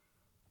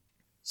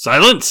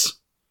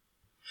Silence!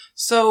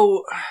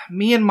 So,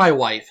 me and my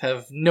wife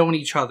have known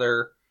each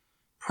other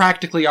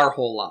practically our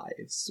whole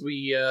lives.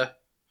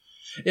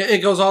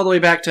 It goes all the way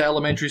back to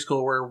elementary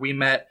school where we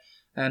met,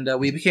 and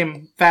we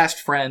became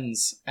fast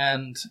friends,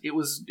 and it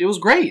was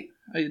great.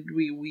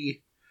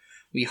 We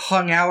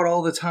hung out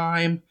all the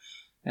time,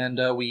 and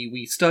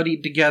we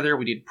studied together,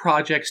 we did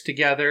projects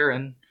together,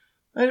 and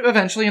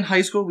eventually in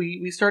high school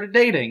we started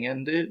dating,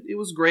 and it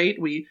was great.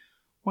 We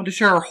wanted to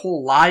share our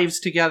whole lives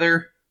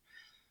together,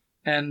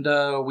 and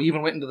we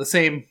even went into the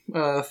same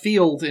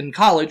field in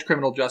college,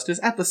 criminal justice,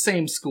 at the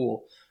same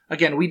school.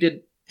 Again, we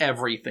did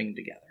everything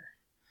together.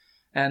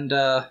 And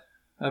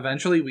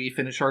eventually we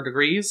finish our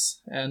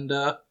degrees, and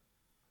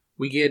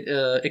we get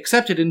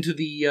accepted into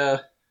the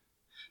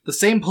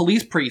same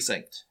police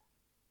precinct.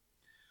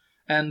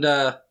 And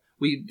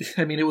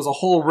it was a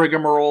whole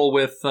rigmarole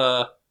with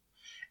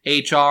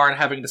HR and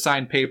having to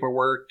sign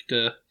paperwork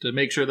to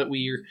make sure that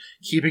we're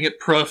keeping it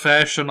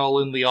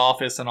professional in the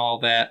office and all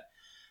that.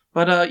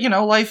 But,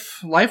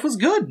 life was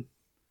good.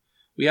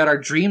 We had our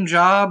dream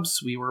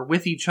jobs, we were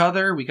with each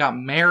other, we got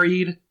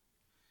married.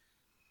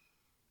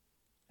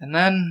 And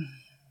then,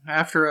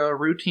 after a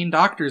routine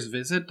doctor's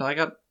visit, I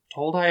got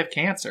told I have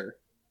cancer.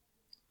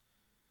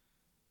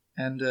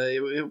 And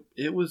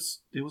it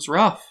was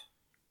rough.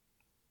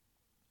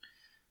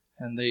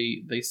 And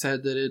they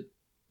said that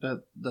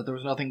there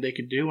was nothing they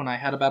could do, and I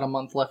had about a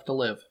month left to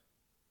live.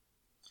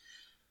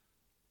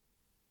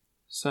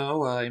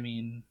 So,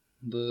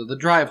 the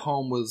drive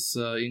home was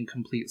in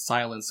complete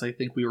silence. I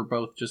think we were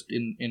both just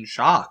in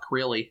shock,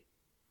 really.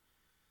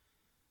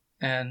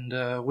 And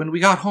when we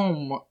got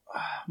home,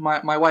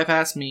 my wife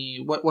asked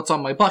me what's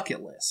on my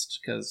bucket list,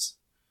 because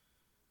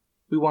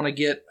we want to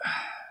get...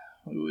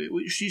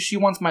 She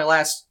wants my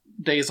last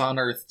days on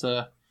Earth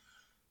to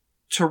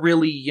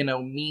really,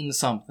 mean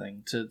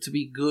something, to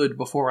be good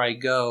before I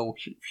go.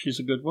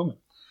 She's a good woman.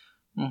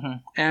 Mm-hmm.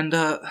 And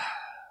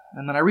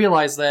then I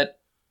realized that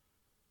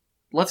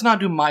let's not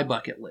do my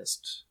bucket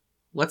list.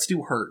 Let's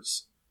do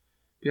hers.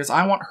 Because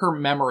I want her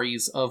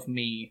memories of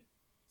me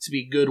to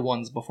be good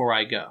ones before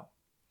I go.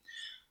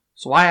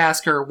 So I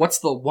asked her, what's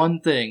the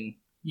one thing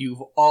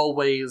you've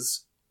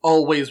always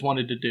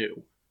wanted to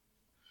do?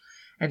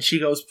 And she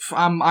goes,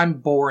 I'm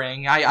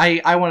boring.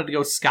 I wanted to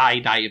go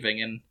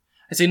skydiving. And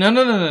I say,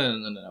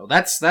 no.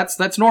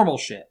 That's normal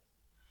shit.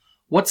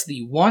 What's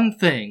the one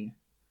thing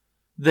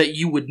that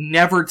you would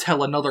never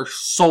tell another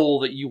soul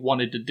that you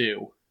wanted to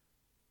do?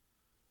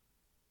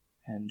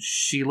 And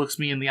she looks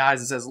me in the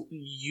eyes and says,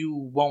 you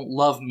won't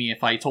love me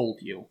if I told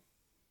you.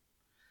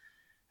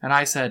 And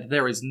I said,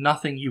 there is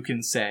nothing you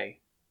can say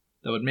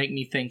that would make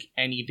me think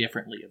any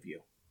differently of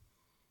you.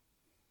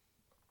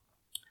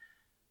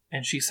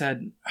 And she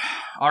said,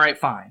 alright,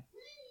 fine.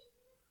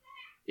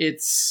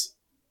 It's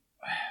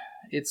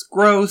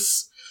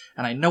gross,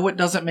 and I know it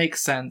doesn't make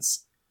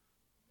sense,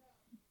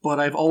 but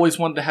I've always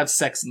wanted to have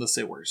sex in the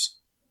sewers.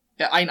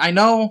 I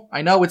know,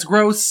 it's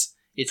gross,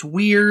 it's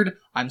weird,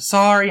 I'm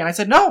sorry. And I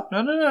said, no.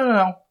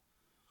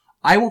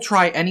 I will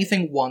try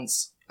anything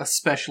once,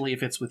 especially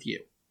if it's with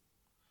you.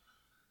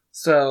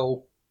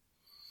 So,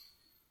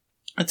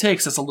 it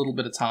takes us a little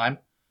bit of time.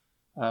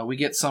 We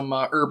get some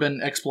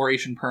urban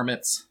exploration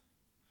permits,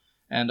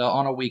 and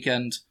on a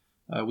weekend,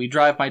 we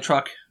drive my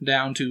truck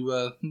down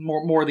to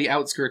more the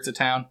outskirts of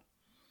town,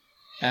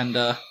 and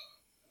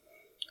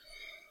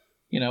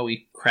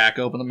we crack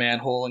open the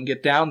manhole and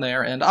get down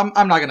there. And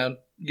I'm not gonna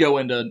go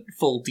into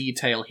full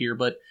detail here,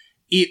 but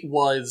it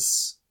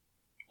was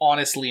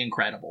honestly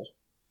incredible.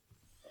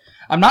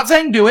 I'm not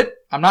saying do it.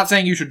 I'm not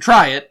saying you should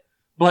try it,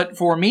 but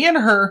for me and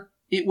her,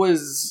 it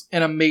was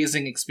an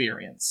amazing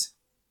experience.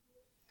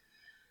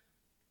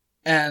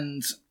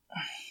 And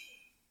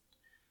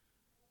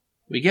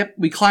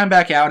we climb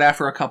back out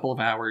after a couple of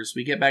hours.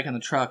 We get back in the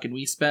truck, and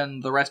we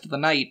spend the rest of the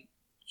night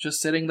just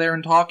sitting there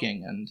and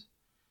talking. And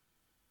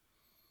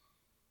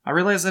I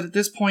realized that at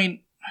this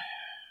point,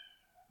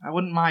 I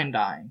wouldn't mind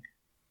dying.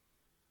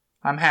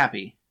 I'm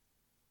happy.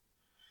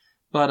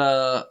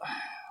 But,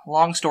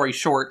 long story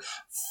short,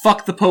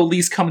 fuck the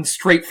police coming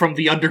straight from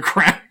the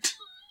underground.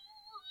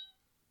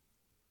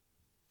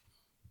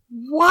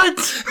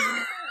 What?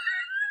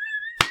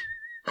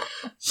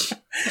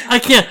 I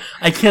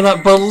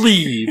cannot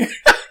believe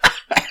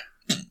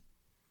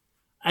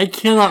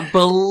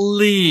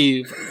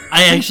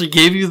I actually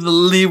gave you the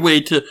leeway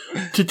to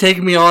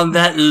take me on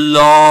that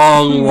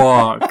long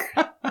walk.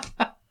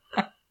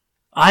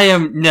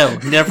 No,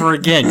 never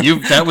again.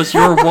 That was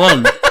your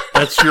one.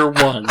 That's your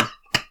one.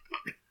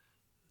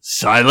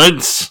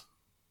 Silence.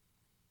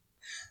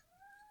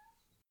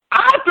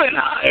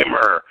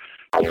 Oppenheimer!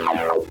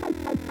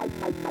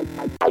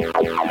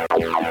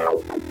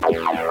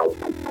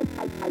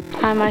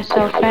 I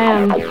myself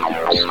am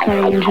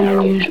strange and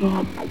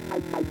unusual.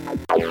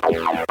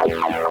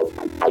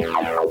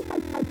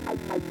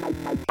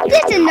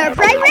 This is Nerd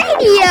Pride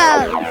Radio!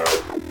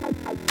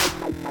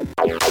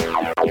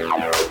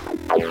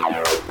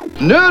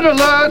 Nerd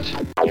alert!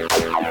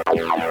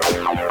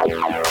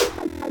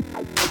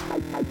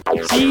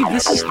 See,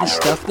 this is the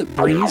stuff that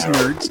brings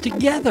nerds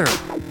together.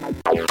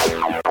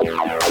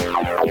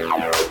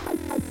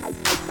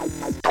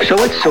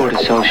 So it's sort of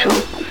social.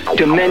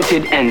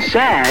 Demented and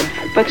sad,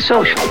 but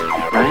social,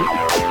 right?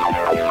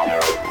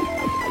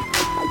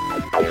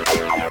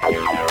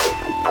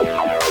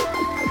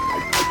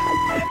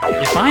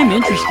 If I'm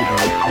interested in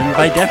it, then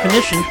by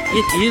definition,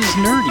 it is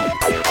nerdy.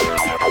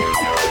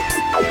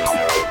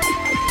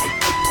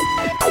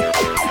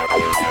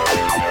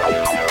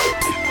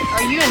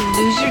 Are you in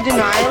loser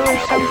denial or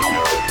something?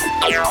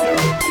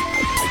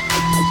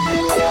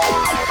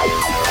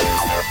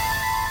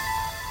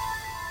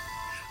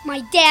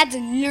 My dad's a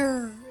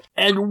nerd.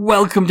 And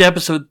welcome to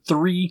episode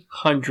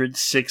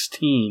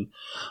 316.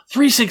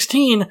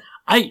 316?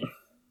 I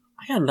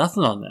got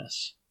nothing on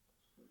this.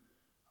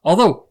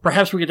 Although,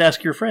 perhaps we could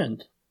ask your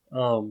friend.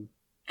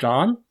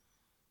 John?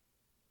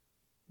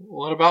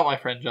 What about my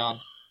friend John?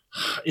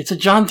 It's a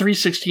John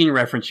 3:16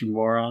 reference, you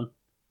moron.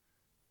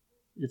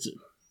 It's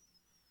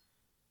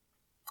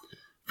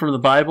from the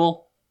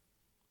Bible.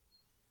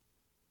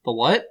 The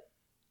what?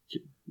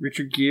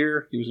 Richard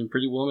Gere, he was in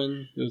Pretty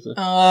Woman. It was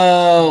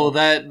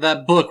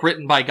that book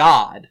written by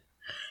God.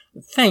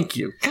 Thank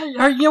you.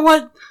 You know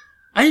what?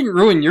 I didn't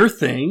ruin your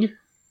thing.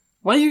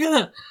 Why you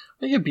gotta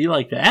be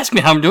like that? Ask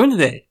me how I'm doing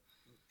today.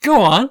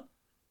 Go on.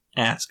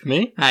 Ask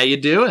me. How you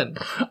doing?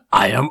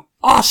 I am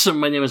awesome.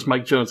 My name is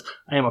Mike Jones.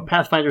 I am a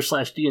Pathfinder /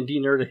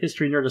 D&D nerd, a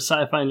history nerd, a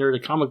sci-fi nerd, a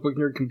comic book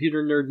nerd,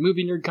 computer nerd,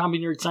 movie nerd,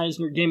 comedy nerd, science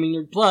nerd, gaming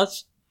nerd,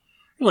 plus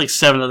there are like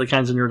 7 other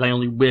kinds of nerd I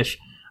only wish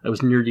I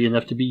was nerdy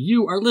enough to be.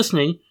 You are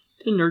listening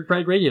to Nerd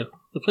Pride Radio,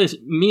 the place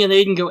me and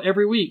Aiden go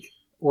every week,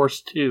 or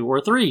 2,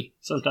 or 3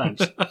 sometimes.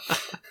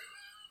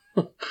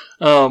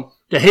 To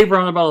haver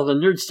on about all the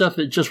nerd stuff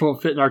that just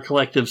won't fit in our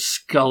collective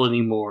skull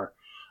anymore.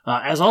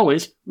 As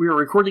always, we are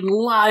recording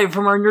live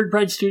from our Nerd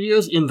Pride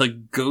studios in the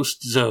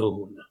Ghost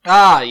Zone.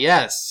 Ah,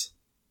 yes.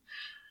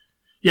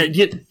 Yeah,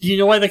 do you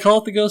know why they call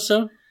it the Ghost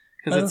Zone?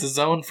 Because it's a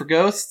zone for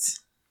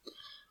ghosts?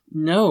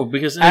 No,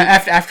 because...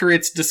 After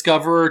its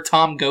discoverer,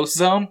 Tom Ghost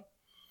Zone?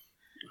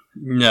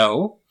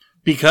 No,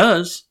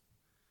 because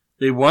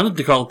they wanted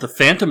to call it the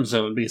Phantom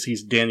Zone because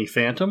he's Danny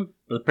Phantom,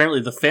 but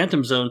apparently the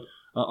Phantom Zone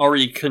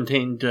already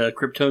contained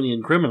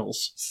Kryptonian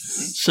criminals,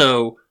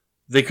 so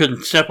they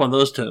couldn't step on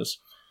those toes.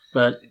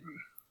 But at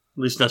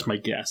least that's my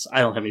guess. I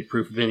don't have any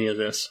proof of any of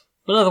this.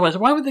 But otherwise,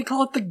 why would they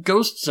call it the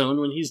Ghost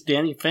Zone when he's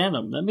Danny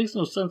Phantom? That makes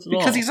no sense at all.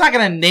 Because he's not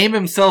going to name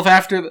himself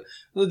after...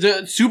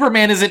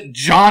 Superman isn't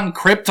John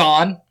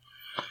Krypton.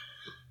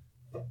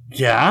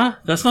 Yeah,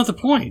 that's not the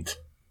point.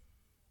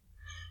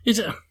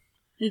 He's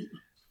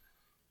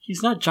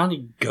not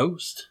Johnny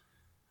Ghost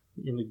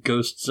in the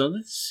Ghost Zone.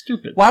 That's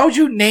stupid. Why would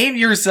you name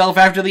yourself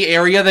after the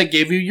area that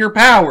gave you your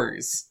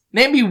powers?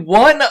 Name me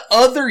one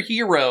other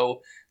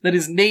hero that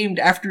is named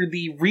after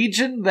the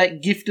region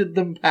that gifted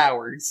them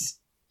powers.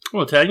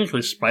 Well,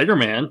 technically,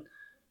 Spider-Man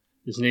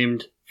is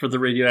named for the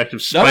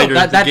radioactive spider.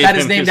 No, that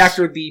is named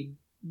after the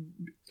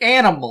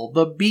animal,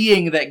 the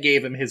being that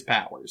gave him his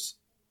powers.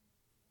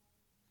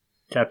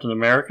 Captain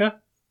America?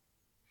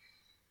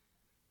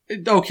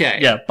 Okay.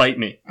 Yeah, bite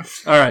me.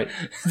 All right.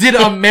 Did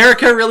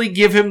America really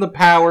give him the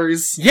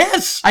powers?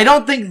 Yes! I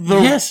don't think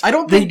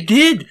they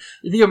did.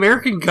 The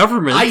American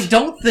government. I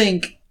don't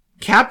think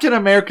Captain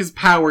America's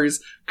powers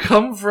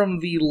come from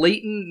the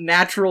latent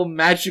natural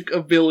magic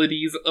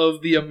abilities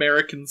of the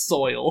American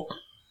soil.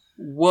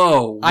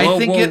 Whoa. I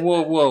think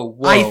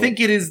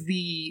it is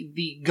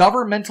the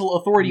governmental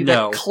authority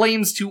that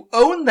claims to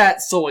own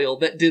that soil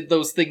that did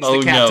those things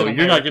to Captain America.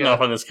 You're not getting off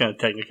on this kind of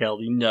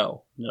technicality.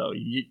 No,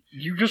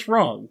 you're just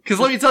wrong. Because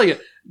let me tell you,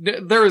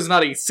 there is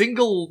not a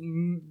single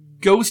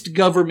ghost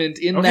government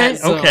in that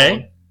zone.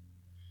 Okay.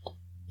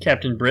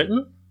 Captain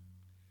Britain?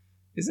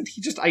 Isn't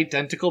he just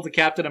identical to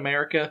Captain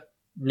America?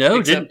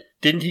 No,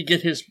 didn't he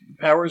get his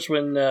powers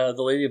when the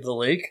Lady of the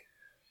Lake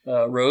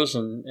rose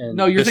and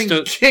no, you're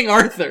thinking King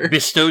Arthur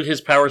bestowed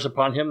his powers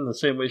upon him in the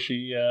same way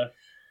she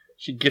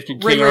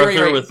gifted King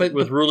Arthur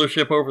with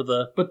rulership over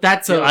the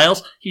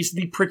Isles. He's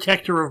the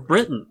protector of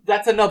Britain.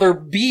 That's another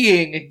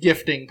being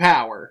gifting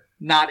power,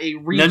 not a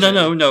region.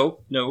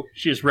 No.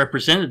 She is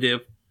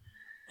representative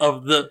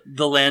of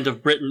the land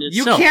of Britain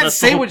itself. You can't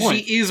say what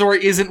she is or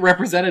isn't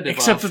representative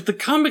except of. that the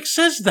comic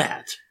says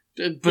that.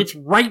 But it's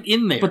right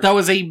in there. But that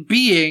was a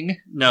being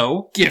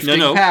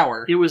gifting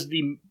power. It was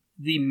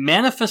the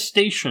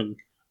manifestation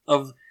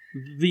of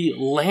the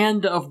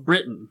land of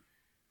Britain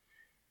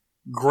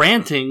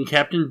granting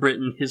Captain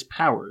Britain his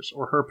powers,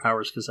 or her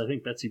powers, because I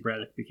think Betsy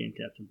Braddock became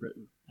Captain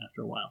Britain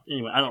after a while.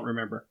 Anyway, I don't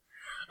remember.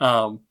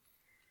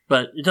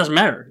 But it doesn't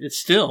matter. It's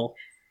still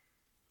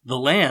the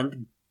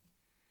land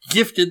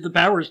gifted the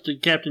powers to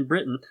Captain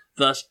Britain,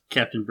 thus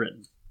Captain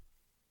Britain.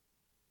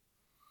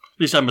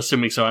 At least I'm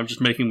assuming so. I'm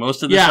just making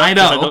most of this up. I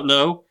know. I don't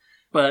know,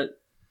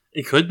 but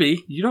it could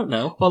be. You don't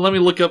know. Well, let me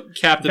look up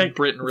Captain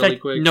Britain really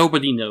quick.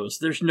 Nobody knows.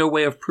 There's no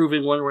way of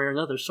proving one way or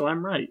another, so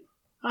I'm right.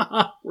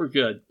 We're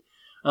good.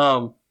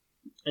 And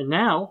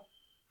now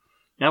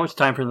it's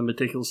time for the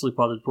meticulously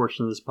plotted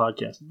portion of this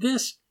podcast.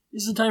 This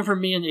is the time for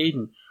me and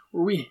Aiden,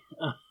 where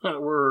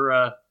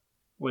we're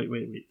Wait.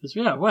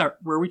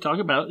 Where we talk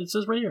about, it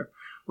says right here,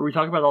 where we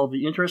talk about all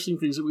the interesting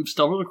things that we've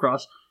stumbled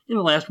across in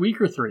the last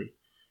week or 3.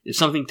 If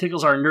something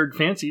tickles our nerd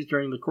fancies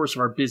during the course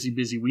of our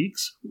busy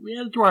weeks, we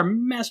add it to our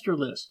master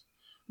list.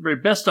 The very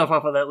best stuff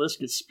off of that list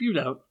gets spewed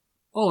out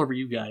all over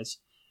you guys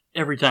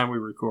every time we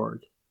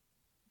record.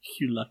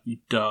 You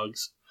lucky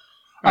dogs.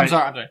 I'm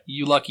sorry.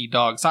 You lucky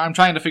dog. So I'm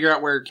trying to figure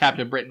out where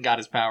Captain Britain got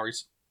his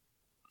powers.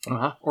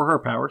 Or her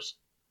powers.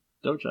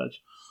 Don't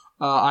judge.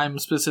 I'm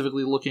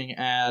specifically looking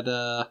at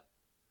the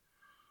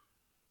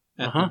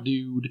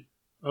dude.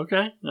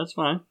 Okay, that's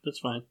fine.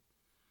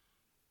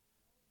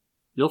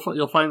 You'll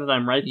find that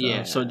I'm right, though,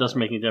 yeah. So it doesn't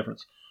make any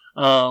difference.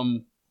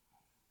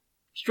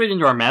 Straight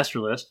into our master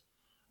list.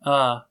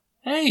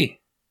 Hey,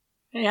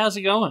 how's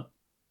it going?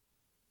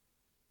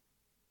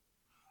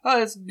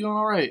 Oh, it's going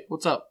all right.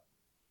 What's up?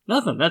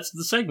 Nothing. That's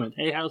the segment.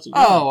 Hey, how's it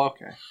going? Oh,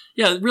 okay.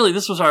 Yeah, really,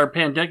 this was our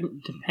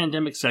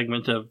pandemic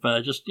segment of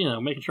just,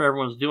 making sure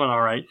everyone's doing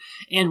all right.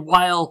 And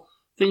while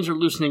things are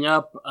loosening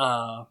up,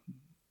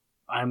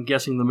 I'm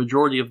guessing the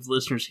majority of the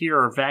listeners here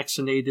are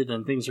vaccinated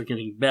and things are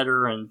getting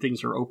better and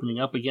things are opening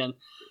up again.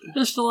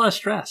 There's still a lot of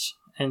stress.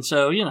 And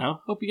so,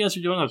 hope you guys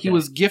are doing okay. He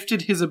was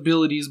gifted his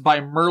abilities by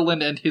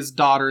Merlin and his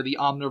daughter, the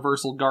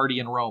Omniversal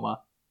Guardian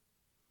Roma.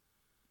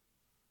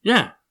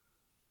 Yeah,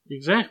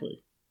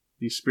 exactly.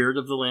 The spirit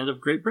of the land of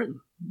Great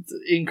Britain.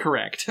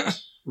 Incorrect.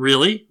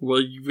 Really?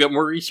 Well, you've got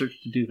more research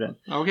to do then.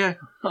 Okay.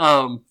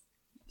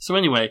 So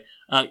anyway,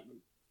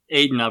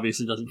 Aiden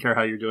obviously doesn't care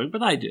how you're doing,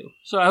 but I do.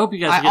 So I hope you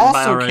guys are getting by all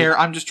right. I also care.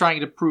 I'm just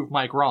trying to prove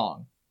Mike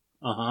wrong.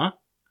 Uh-huh.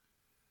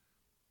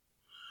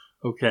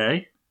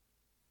 Okay.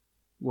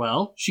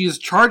 Well. She is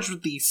charged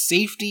with the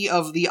safety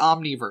of the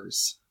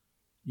Omniverse.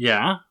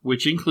 Yeah,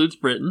 which includes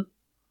Britain,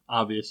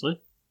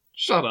 obviously.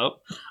 Shut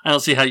up. I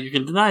don't see how you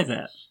can deny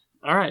that.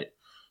 All right.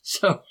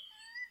 So,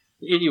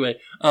 anyway,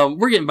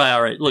 we're getting by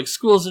all right. Look,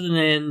 school's at an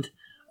end.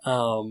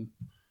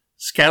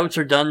 Scouts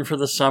are done for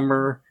the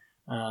summer.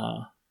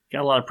 Got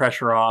a lot of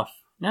pressure off.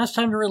 Now it's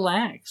time to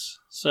relax.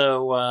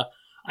 So,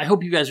 I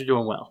hope you guys are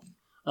doing well.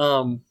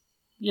 If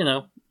you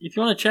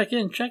want to check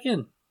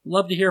in.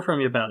 Love to hear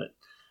from you about it.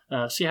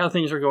 See how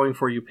things are going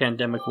for you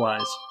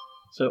pandemic-wise.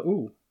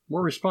 So,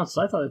 more responses.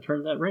 I thought I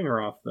turned that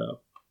ringer off,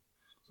 though.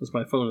 Since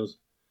my phone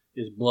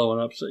is blowing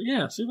up. So,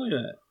 yeah, see, look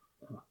at that.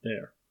 Oh,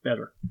 there.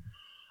 Better.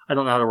 I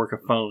don't know how to work a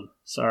phone.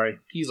 Sorry.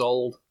 He's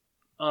old.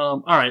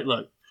 All right,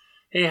 look.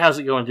 Hey, how's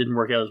it going? Didn't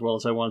work out as well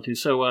as I wanted to.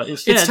 So,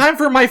 instead... It's time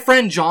for my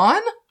friend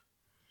John?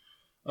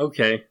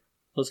 Okay.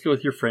 Let's go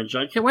with your friend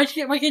John. Why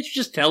can't you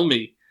just tell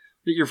me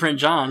that your friend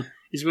John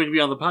is going to be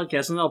on the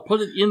podcast, and I'll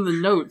put it in the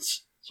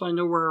notes so I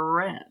know where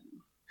we're at?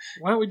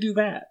 Why don't we do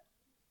that?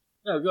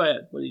 No, go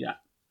ahead. What do you got?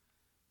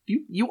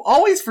 You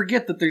always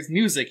forget that there's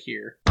music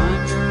here.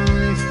 I'm your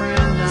only friend,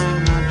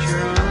 I'm not your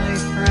only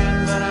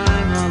friend, but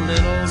I'm a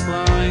little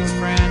glowing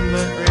friend,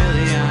 but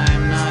really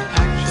I'm not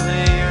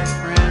actually your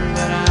friend,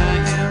 but I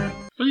am.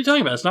 What are you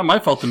talking about? It's not my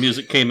fault the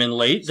music came in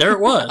late. There it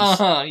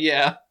was.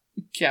 Yeah.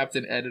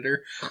 Captain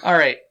Editor. All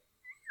right.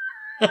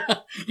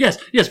 Yes,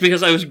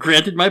 because I was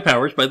granted my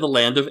powers by the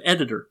land of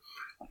Editor.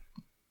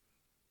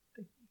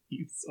 Thank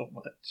you so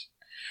much.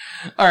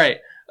 All right.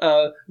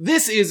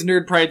 This is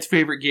Nerd Pride's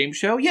favorite game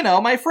show.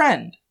 My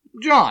friend,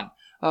 John,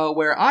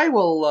 where I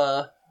will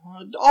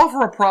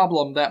offer a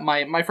problem that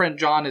my friend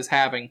John is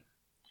having.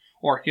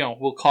 Or,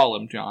 we'll call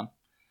him John.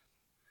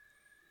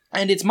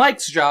 And it's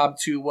Mike's job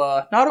to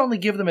not only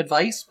give them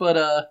advice,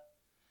 but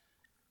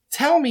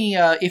tell me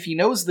if he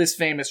knows this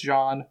famous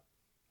John,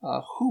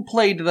 who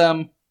played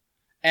them,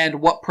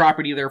 and what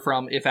property they're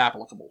from, if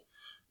applicable.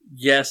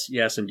 Yes,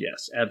 and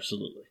yes.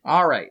 Absolutely.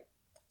 All right.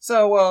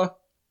 So,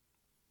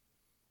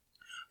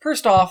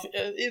 first off,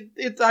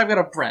 I've got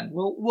a friend.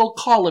 We'll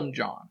call him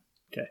John.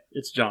 Okay,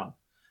 it's John.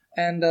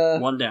 And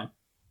one down.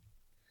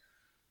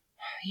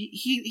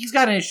 He's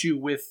got an issue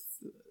with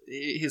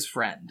his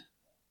friend.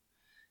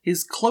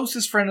 His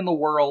closest friend in the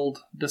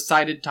world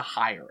decided to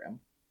hire him.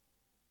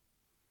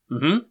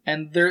 Mm-hmm.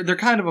 And they're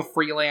kind of a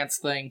freelance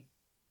thing.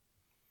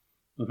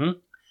 Mm-hmm.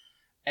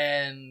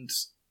 And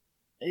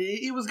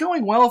it was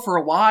going well for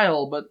a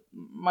while, but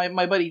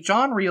my buddy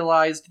John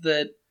realized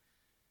that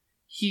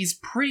he's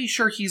pretty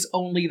sure he's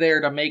only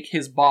there to make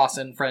his boss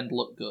and friend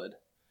look good.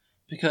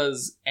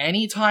 Because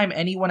anytime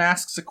anyone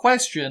asks a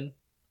question,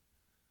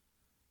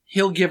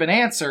 he'll give an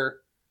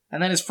answer,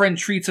 and then his friend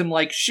treats him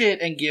like shit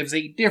and gives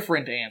a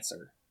different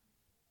answer.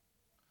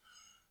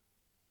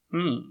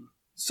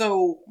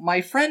 So,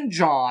 my friend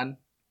John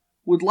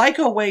would like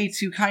a way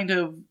to kind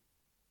of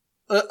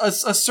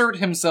assert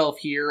himself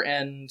here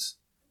and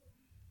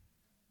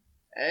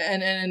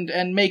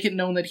make it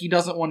known that he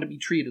doesn't want to be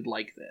treated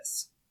like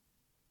this.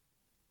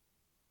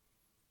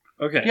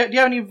 Okay. Do you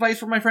have any advice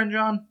for my friend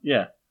John?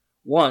 Yeah.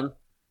 One,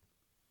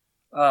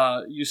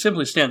 you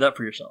simply stand up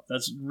for yourself.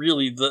 That's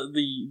really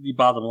the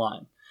bottom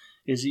line.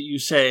 Is that you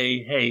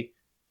say, hey,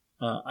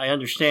 I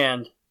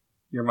understand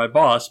you're my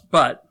boss,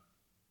 but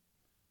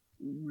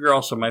you're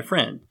also my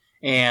friend.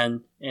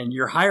 And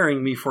you're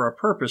hiring me for a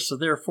purpose, so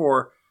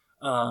therefore,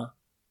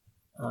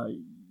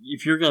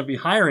 if you're going to be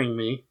hiring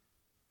me,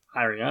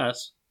 hiring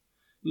us.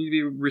 You need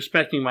to be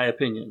respecting my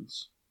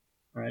opinions,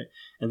 right?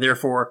 And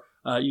therefore,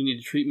 you need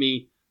to treat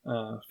me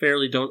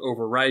fairly. Don't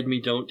override me.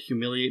 Don't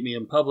humiliate me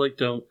in public.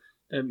 Don't.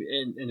 And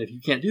if you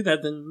can't do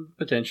that, then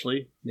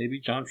potentially maybe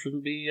John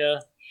shouldn't be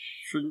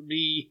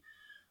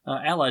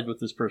allied with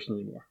this person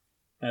anymore.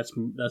 That's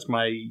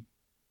my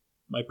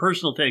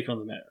personal take on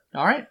the matter.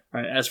 All right.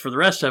 All right. As for the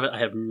rest of it, I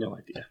have no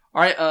idea.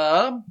 All right.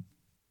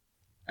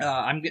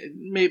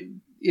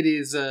 It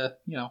is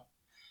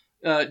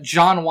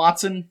John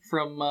Watson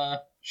from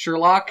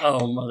Sherlock.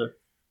 Oh, mother.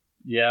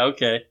 Yeah.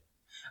 Okay.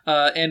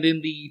 And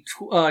in the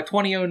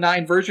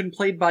 2009 version,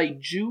 played by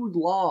Jude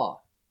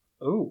Law.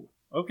 Oh.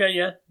 Okay.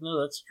 Yeah.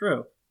 No, that's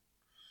true.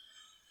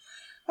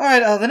 All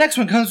right. The next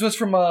one comes to us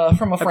from a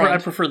friend. I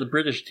prefer the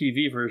British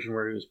TV version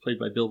where he was played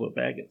by Bilbo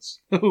Baggins.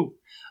 Ooh.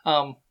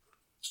 I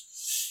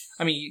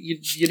mean,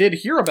 you did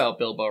hear about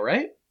Bilbo,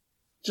 right?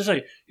 Just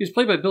like he was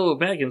played by Bilbo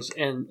Baggins,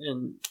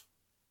 and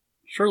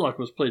Sherlock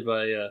was played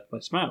by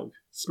Smaug.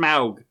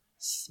 Smaug.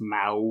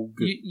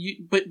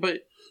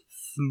 But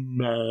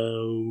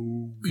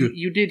Smaug.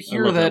 You did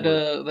hear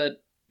that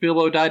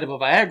Bilbo died of a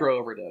Viagra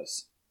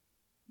overdose.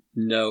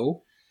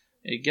 No.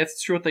 It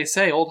gets true what they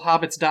say. Old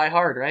hobbits die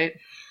hard, right?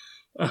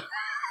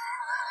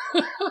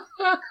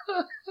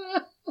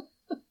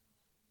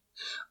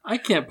 I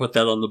can't put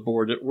that on the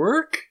board at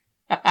work.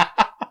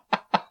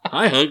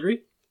 Hi,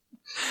 hungry.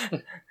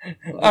 Okay.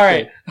 All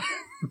right.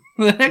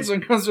 The next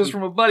one comes to us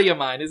from a buddy of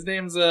mine. His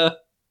name's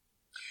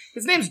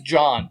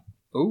John.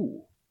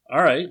 Ooh.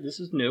 All right. This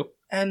is new.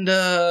 And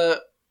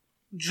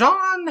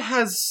John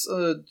has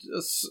a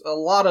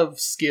lot of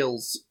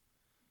skills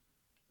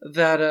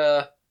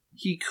that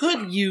he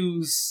could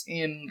use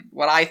in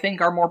what I think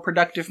are more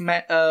productive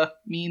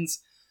means,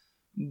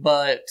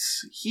 but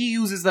he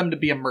uses them to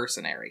be a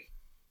mercenary.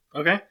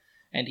 Okay.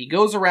 And he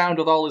goes around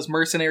with all his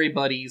mercenary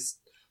buddies,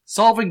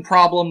 solving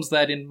problems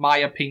that, in my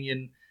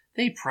opinion,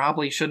 they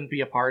probably shouldn't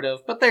be a part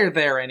of, but they're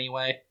there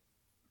anyway.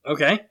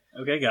 Okay,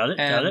 got it.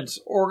 And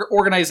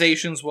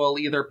organizations will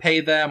either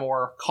pay them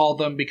or call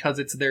them because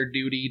it's their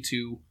duty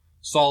to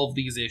solve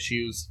these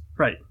issues.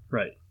 Right.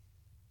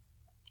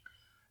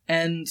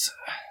 And so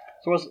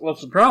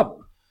what's the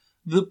problem?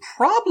 The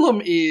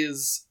problem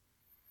is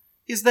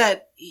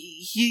that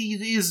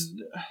he is,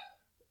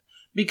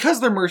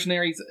 because they're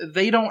mercenaries,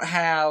 they don't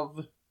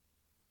have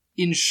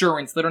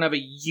insurance, they don't have a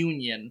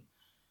union.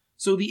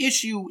 So the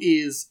issue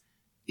is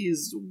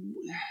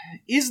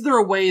there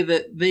a way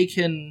that they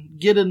can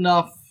get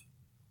enough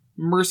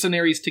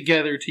mercenaries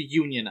together to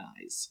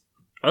unionize?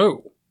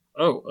 Oh.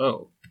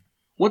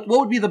 What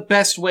would be the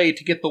best way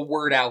to get the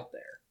word out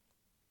there?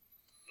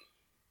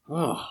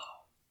 Oh.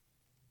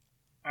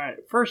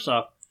 Alright, first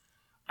off,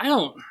 I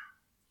don't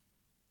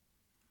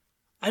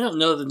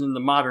know that in the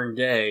modern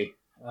day,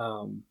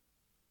 I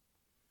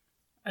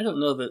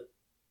don't know that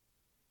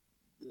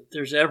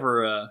there's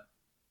ever a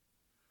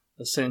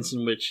sense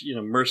in which,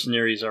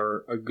 mercenaries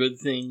are a good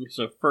thing.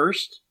 So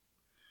first,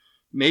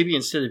 maybe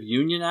instead of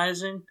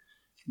unionizing,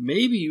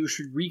 maybe you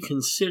should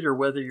reconsider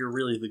whether you're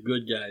really the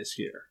good guys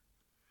here.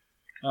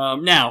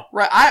 Now,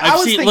 right? I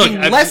was thinking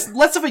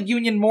less of a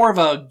union, more of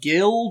a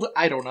guild.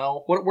 I don't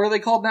know. What are they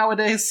called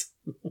nowadays?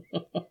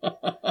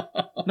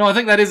 No, I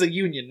think that is a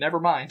union. Never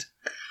mind.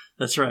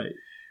 That's right.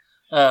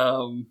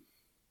 The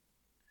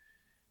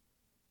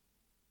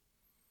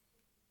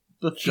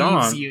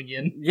Thieves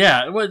Union.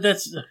 Yeah, well,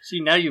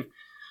 now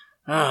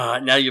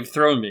you've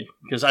thrown me,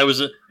 because I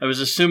was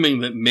assuming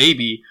that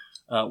maybe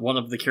one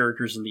of the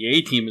characters in the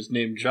A-Team is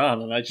named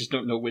John, and I just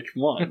don't know which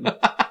one.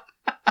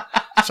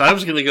 So I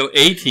was going to go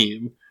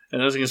A-Team,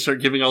 and I was going to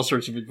start giving all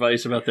sorts of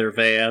advice about their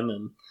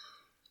van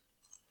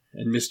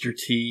and Mr.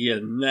 T,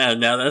 and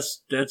now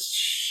that's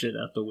shit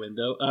out the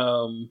window.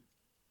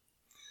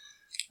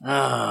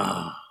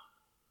 Now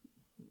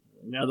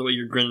the way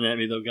you're grinning at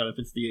me, though, God, if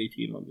it's the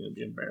A-Team, I'm going to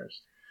be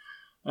embarrassed.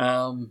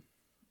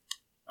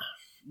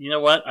 You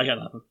know what? I got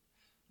nothing.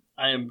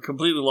 I am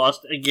completely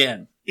lost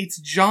again. It's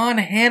John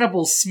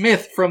Hannibal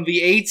Smith from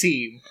the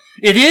A-Team.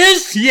 It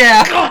is?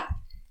 Yeah. God,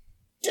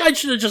 I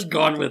should have just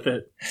gone with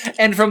it.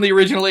 And from the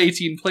original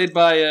A-Team, played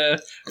by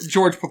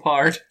George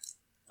Papard.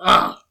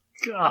 Oh,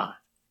 God.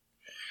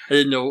 I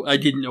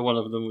didn't know one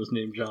of them was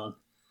named John.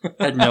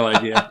 I had no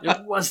idea.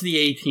 It was the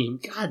A-Team.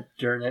 God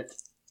darn it.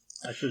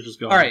 I should have just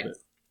gone with it.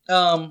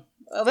 The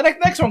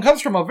next one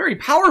comes from a very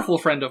powerful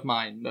friend of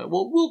mine.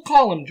 We'll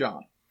call him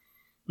John.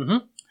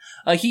 Mm-hmm.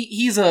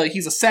 He's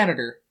a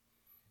senator.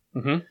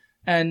 Mm-hmm.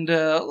 And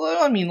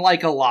I mean,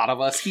 like a lot of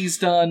us, he's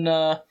done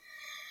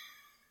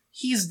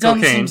Cocaine.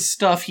 some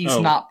stuff he's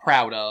not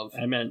proud of.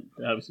 I meant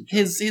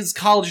his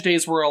college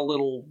days were a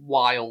little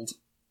wild.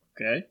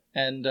 Okay.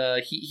 And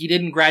he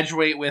didn't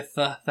graduate with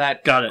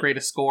that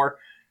greatest score.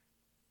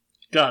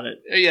 Got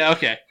it. Yeah.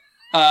 Okay.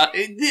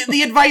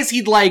 The advice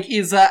he'd like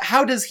is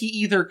how does he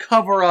either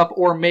cover up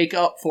or make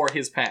up for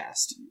his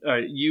past? All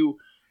right, you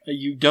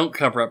don't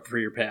cover up for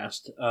your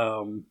past.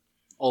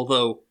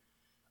 Although,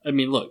 I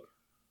mean, look,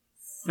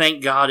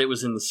 thank God it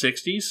was in the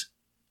 60s,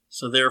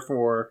 so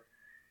therefore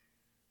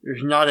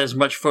there's not as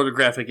much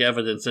photographic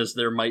evidence as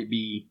there might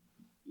be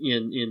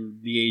in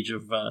the age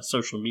of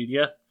social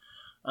media.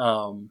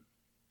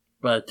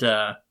 But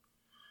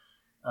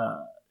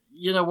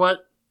you know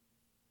what?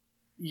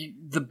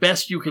 The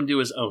best you can do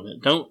is own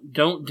it.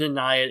 Don't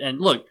deny it. And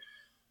look,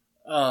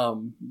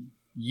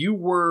 you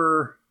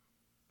were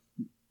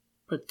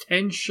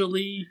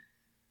potentially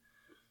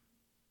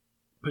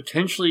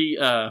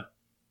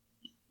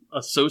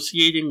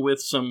associating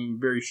with some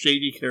very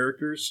shady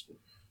characters,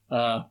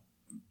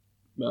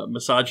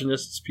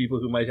 misogynists, people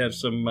who might have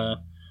some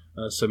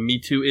Me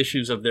Too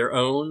issues of their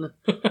own.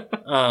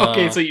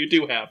 Okay, so you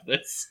do have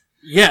this.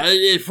 Yeah,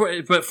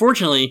 but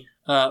fortunately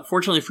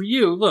for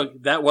you,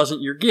 look, that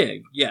wasn't your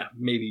gig. Yeah,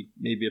 maybe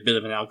a bit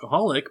of an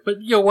alcoholic,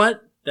 but you know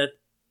what?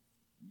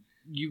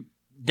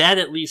 That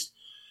at least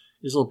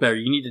is a little better.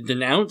 You need to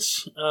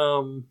denounce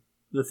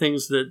the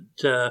things that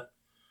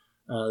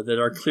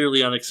are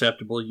clearly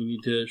unacceptable. You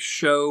need to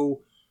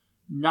show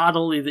not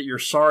only that you're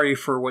sorry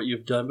for what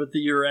you've done, but that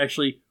you're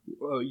actually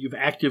you've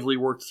actively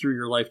worked through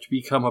your life to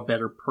become a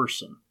better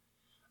person.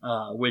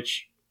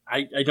 Which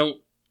I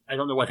don't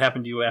know what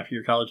happened to you after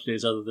your college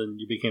days, other than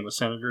you became a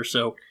senator.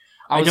 So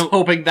I was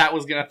hoping that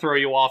was going to throw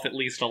you off at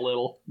least a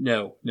little.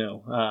 No. You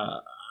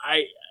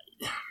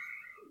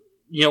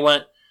know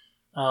what?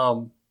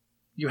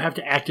 You have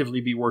to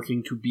actively be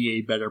working to be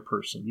a better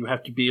person. You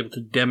have to be able to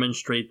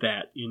demonstrate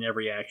that in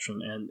every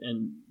action,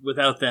 and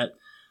without that,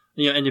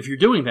 and if you're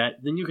doing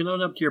that, then you can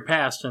own up to your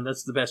past, and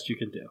that's the best you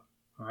can do.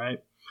 All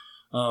right.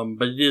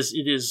 But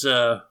it is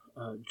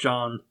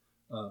John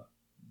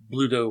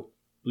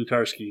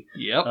Blutarsky.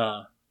 Yep.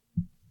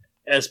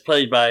 As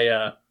played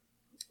by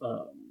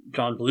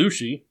John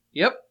Belushi.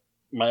 Yep.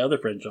 My other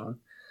friend John,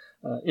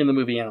 in the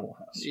movie Animal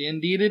House.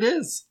 Indeed, it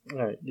is.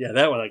 All right. Yeah,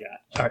 that one I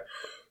got. All right.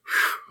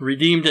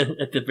 Redeemed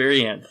at the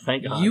very end.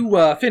 Thank God.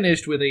 You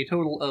finished with a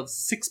total of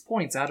 6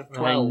 points out of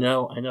 12.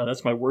 I know.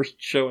 That's my worst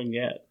showing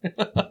yet.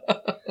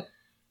 That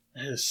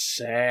is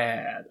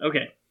sad.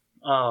 Okay.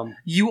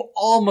 You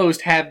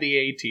almost had the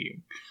A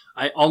team.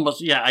 I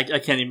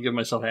can't even give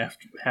myself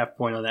half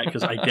point on that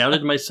because I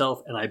doubted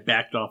myself and I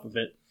backed off of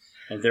it,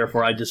 and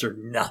therefore I deserve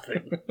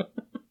nothing.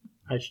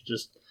 I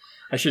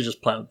should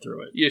just plowed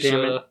through it. You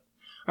should.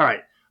 All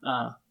right.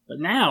 But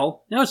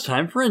now it's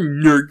time for a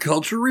nerd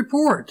culture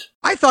report.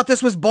 I thought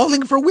this was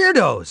bowling for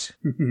weirdos.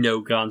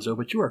 No, Gonzo,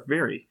 but you are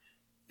very,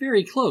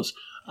 very close.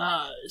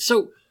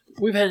 So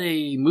we've had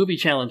a movie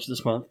challenge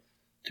this month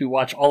to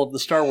watch all of the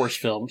Star Wars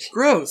films.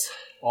 Gross.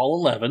 All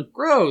 11.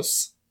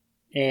 Gross.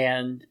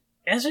 And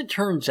as it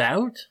turns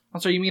out... Oh,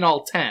 so you mean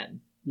all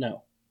 10?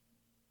 No.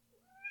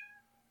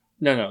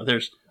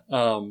 There's...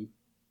 and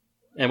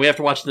we have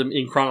to watch them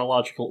in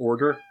chronological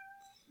order.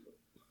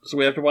 So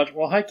we have to watch...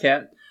 Well, hi,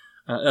 Cat.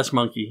 That's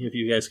Monkey, if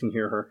you guys can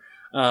hear her.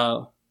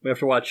 We have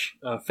to watch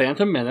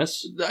Phantom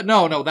Menace.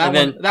 No,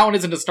 that one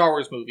isn't a Star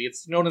Wars movie.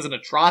 It's known as an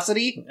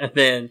atrocity. And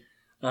then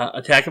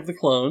Attack of the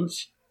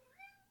Clones.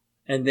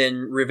 And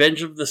then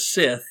Revenge of the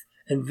Sith.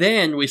 And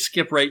then we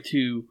skip right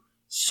to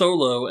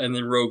Solo and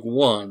then Rogue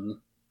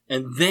One.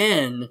 And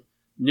then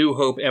New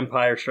Hope,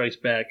 Empire Strikes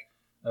Back,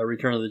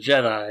 Return of the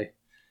Jedi.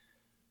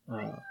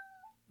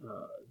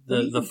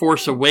 The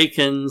Force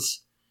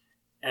Awakens...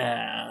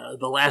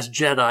 The Last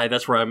Jedi,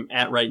 that's where I'm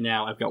at right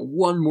now. I've got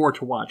one more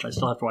to watch. I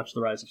still have to watch The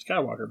Rise of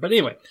Skywalker. But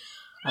anyway,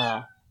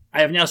 I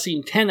have now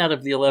seen 10 out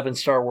of the 11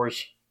 Star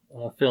Wars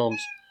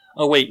films.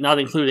 Oh, wait, not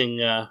including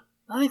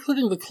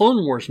the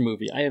Clone Wars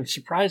movie. I am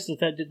surprised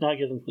that did not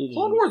get included.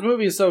 Clone Wars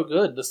movie is so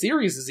good. The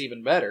series is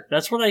even better.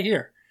 That's what I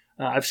hear.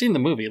 I've seen the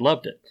movie.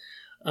 Loved it.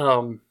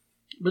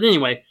 But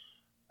anyway.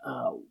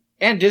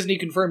 And Disney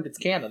confirmed it's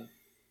canon.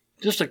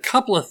 Just a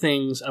couple of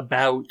things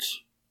about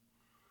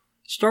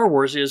Star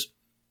Wars is...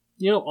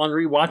 on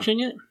rewatching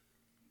it,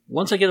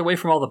 once I get away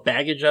from all the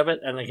baggage of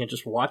it and I can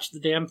just watch the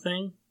damn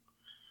thing,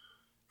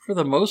 for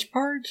the most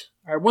part,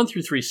 all right, 1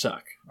 through 3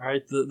 suck. All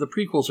right, the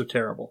prequels are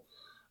terrible,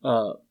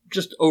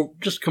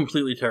 just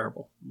completely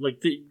terrible.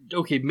 Like,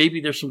 maybe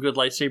there's some good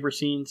lightsaber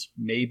scenes,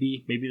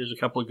 maybe there's a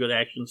couple of good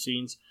action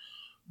scenes,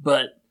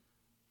 but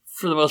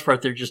for the most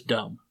part, they're just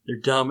dumb. They're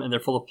dumb and they're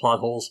full of plot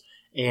holes,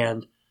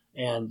 and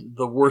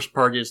the worst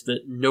part is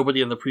that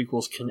nobody in the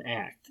prequels can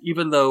act,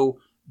 even though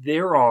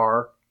there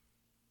are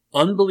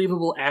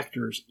unbelievable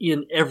actors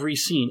in every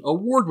scene.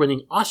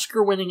 Award-winning,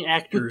 Oscar-winning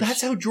actors. But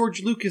that's how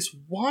George Lucas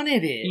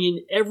wanted it.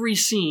 In every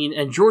scene,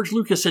 and George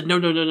Lucas said,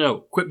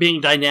 no. Quit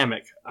being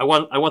dynamic. I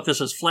want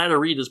this as flat a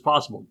read as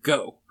possible.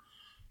 Go.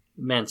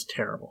 Man's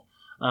terrible.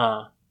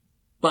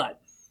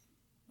 But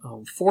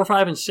 4,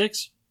 5, and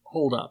 6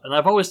 hold up. And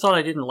I've always thought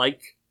I didn't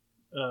like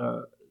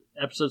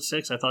Episode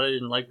 6. I thought I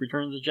didn't like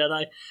Return of the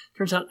Jedi.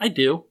 Turns out I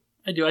do.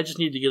 I just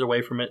need to get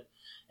away from it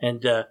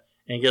and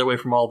get away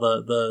from all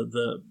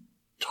the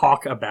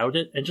talk about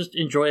it and just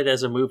enjoy it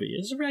as a movie.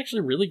 It's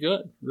actually really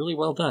good. Really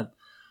well done.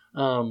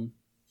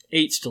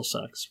 8 still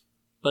sucks.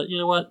 But you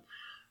know what?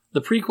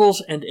 The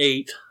prequels and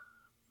 8...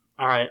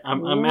 Alright,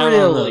 I'm out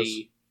on those.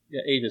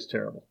 Yeah, 8 is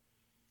terrible.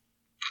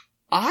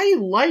 I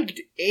liked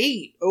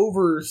 8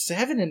 over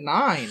 7 and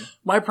 9.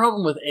 My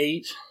problem with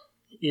 8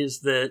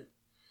 is that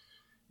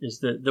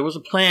there was a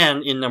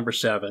plan in number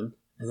 7,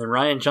 And then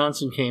Ryan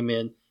Johnson came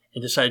in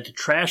and decided to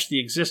trash the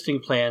existing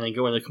plan and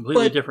go in a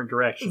completely different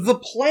direction. The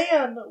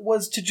plan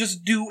was to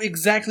just do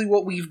exactly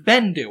what we've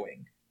been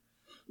doing.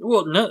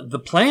 Well, no, the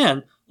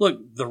plan...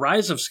 Look, the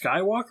Rise of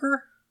Skywalker...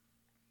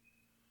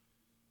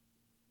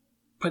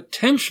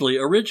 potentially,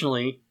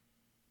 originally,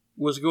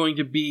 was going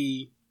to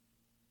be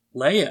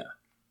Leia.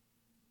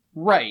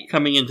 Right.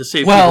 Coming in to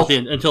save people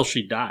until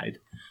she died.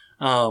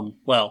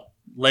 Well,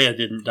 Leia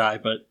didn't die,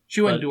 but...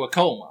 She went into a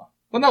coma.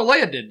 Well, no,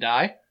 Leia did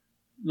die.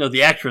 No,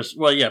 the actress...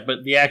 Well, yeah,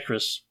 but the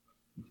actress,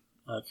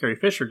 Carrie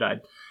Fisher,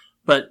 died.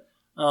 But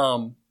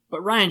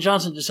Ryan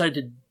Johnson decided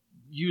to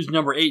use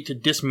number 8 to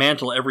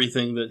dismantle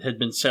everything that had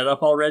been set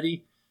up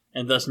already,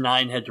 and thus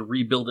 9 had to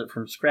rebuild it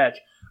from scratch.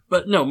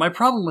 But no, my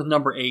problem with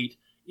number 8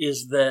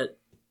 is that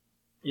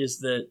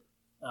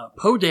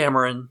Poe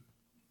Dameron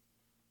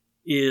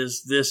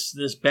is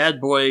this bad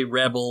boy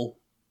rebel,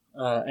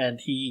 and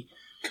he...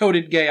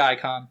 Coded gay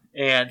icon.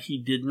 And he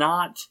did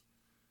not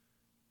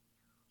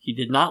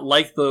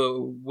like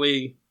the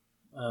way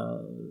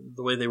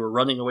they were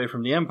running away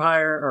from the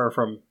Empire, or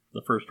from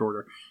the First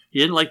Order. He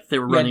didn't like that they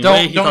were running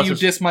away. Don't you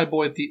diss my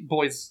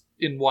boys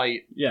in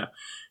white. Yeah.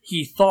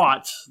 He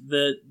thought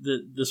that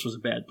this was a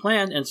bad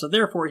plan, and so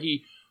therefore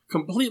he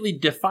completely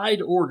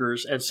defied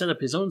orders and set up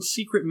his own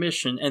secret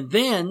mission, and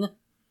then,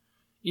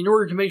 in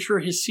order to make sure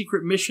his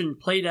secret mission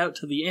played out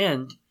to the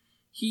end,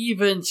 he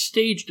even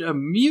staged a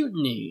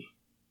mutiny.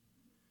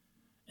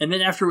 And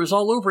then after it was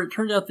all over, it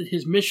turned out that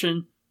his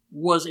mission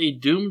was a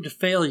doomed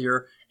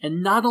failure,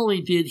 and not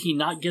only did he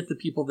not get the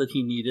people that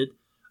he needed,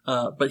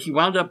 but he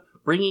wound up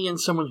bringing in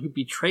someone who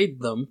betrayed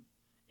them,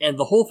 and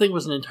the whole thing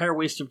was an entire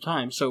waste of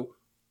time. So,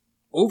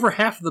 over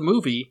half of the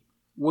movie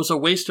was a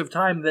waste of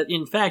time that,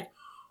 in fact,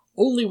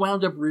 only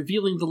wound up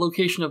revealing the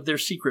location of their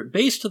secret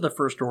base to the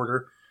First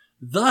Order,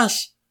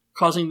 thus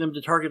causing them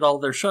to target all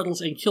their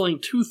shuttles and killing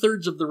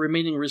 2/3 of the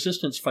remaining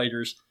Resistance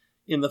fighters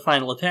in the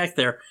final attack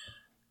there.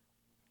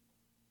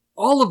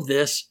 All of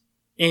this,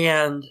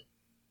 and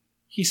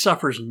he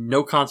suffers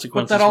no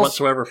consequences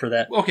whatsoever for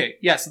that. Okay,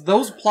 yes,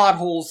 those plot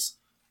holes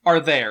are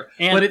there,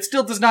 but it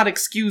still does not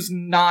excuse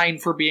 9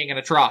 for being an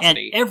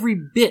atrocity. And every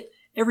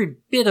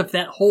bit of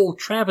that whole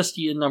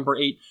travesty in number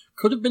 8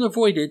 could have been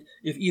avoided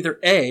if either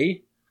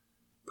A,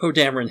 Poe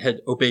Dameron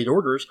had obeyed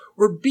orders,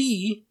 or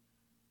B,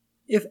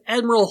 if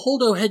Admiral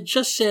Holdo had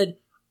just said,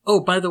 "Oh,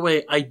 by the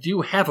way, I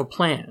do have a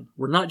plan.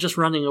 We're not just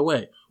running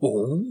away."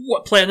 Well,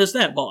 what plan is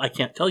that? Well, I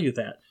can't tell you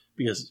that,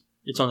 because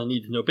it's on a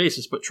need-to-know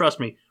basis, but trust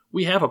me,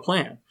 we have a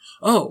plan.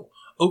 Oh,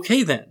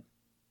 okay then.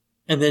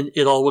 And then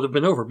it all would have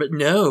been over. But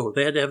no,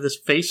 they had to have this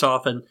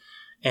face-off, and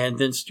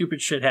then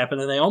stupid shit happened,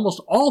 and they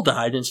almost all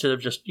died instead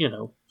of just,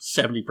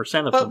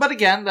 70% of them. But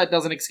again, that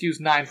doesn't excuse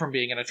 9 from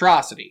being an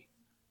atrocity.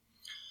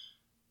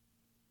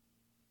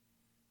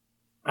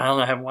 I don't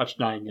know, I haven't watched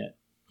 9 yet.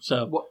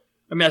 So,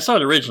 I saw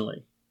it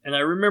originally, and I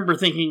remember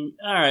thinking,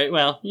 all right,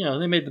 well,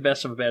 they made the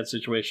best of a bad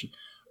situation.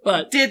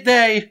 But did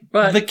they?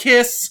 But the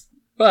kiss?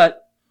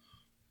 But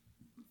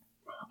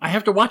I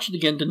have to watch it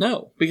again to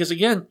know. Because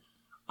again,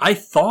 I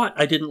thought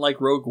I didn't like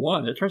Rogue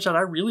One. It turns out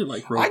I really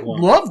like Rogue One.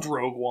 I loved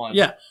Rogue One.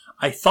 Yeah.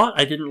 I thought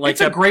I didn't like...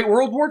 It's a great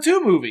World War II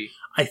movie.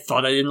 I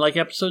thought I didn't like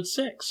Episode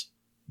 6.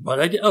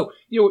 But I did... Oh,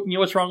 you know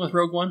what's wrong with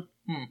Rogue One?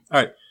 All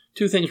right.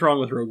 2 things wrong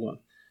with Rogue One.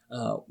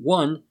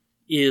 One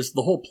is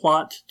the whole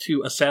plot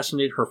to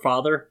assassinate her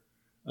father.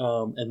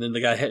 And then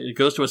the guy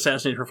goes to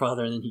assassinate her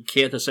father, and then he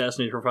can't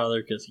assassinate her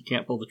father because he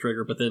can't pull the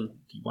trigger, but then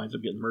he winds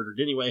up getting murdered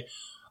anyway.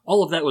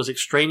 All of that was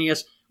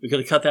extraneous. We could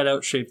have cut that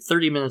out, shaved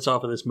 30 minutes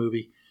off of this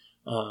movie.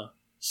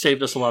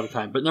 Saved us a lot of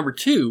time. But number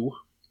 2,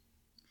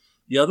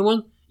 the other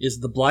one is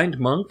the blind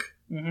monk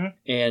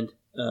and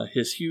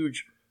his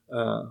huge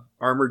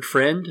armored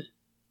friend.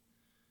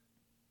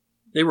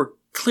 They were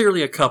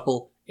clearly a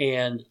couple,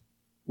 and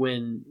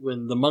when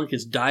the monk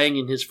is dying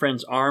in his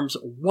friend's arms,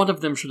 one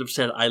of them should have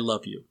said, "I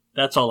love you."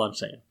 That's all I'm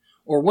saying.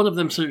 Or one of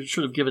them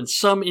should have given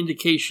some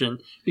indication,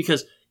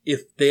 because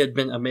if they had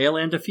been a male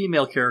and a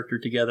female character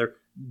together,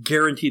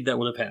 guaranteed that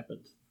would have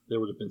happened. There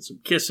would have been some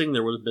kissing,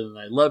 there would have been an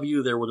 "I love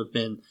you," there would have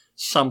been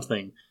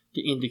something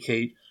to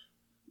indicate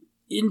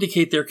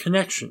their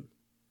connection.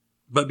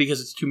 But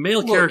because it's 2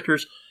 male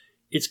characters,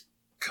 it's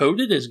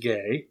coded as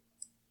gay,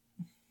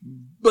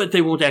 but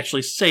they won't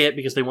actually say it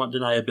because they want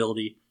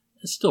deniability.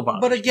 It still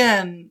bothers me. But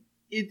again,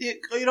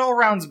 it all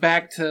rounds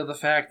back to the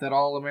fact that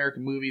all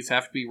American movies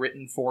have to be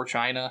written for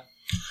China.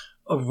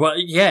 Well,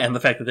 yeah, and the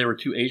fact that there were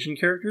 2 Asian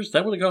characters,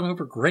 that would have gone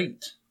over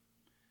great.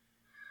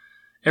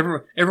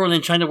 Everyone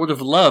in China would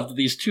have loved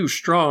these 2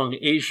 strong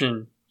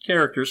Asian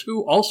characters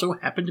who also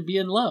happen to be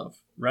in love,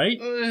 right?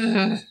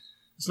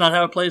 It's not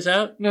how it plays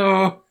out?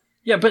 No.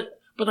 Yeah, but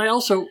I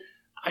also...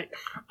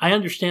 I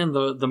understand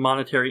the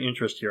monetary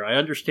interest here. I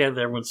understand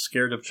that everyone's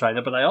scared of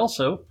China, but I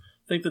also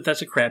think that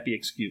that's a crappy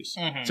excuse.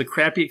 It's a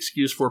crappy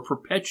excuse for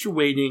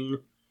perpetuating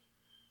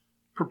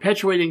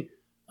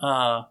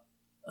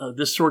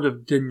this sort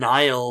of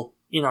denial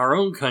in our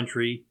own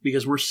country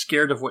because we're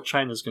scared of what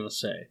China's going to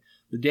say.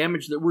 The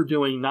damage that we're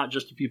doing, not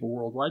just to people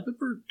worldwide, but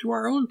to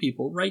our own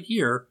people right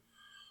here,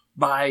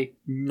 by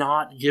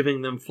not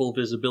giving them full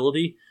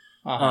visibility,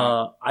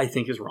 I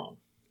think is wrong.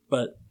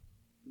 But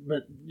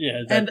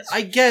yeah. And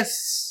I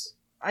guess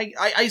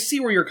I see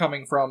where you're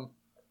coming from,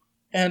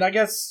 and I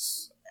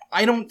guess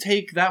I don't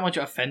take that much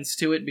offense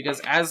to it,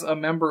 because as a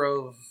member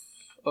of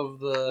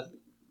the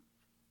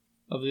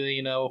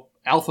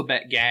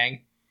alphabet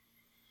gang,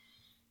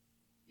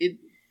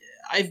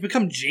 I've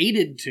become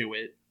jaded to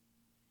it.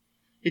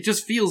 It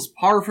just feels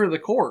par for the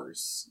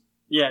course.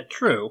 Yeah,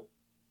 true.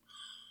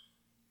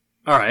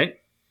 All right.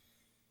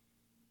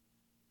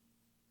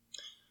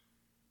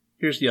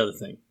 Here's the other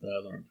thing that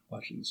I learned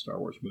watching the Star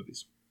Wars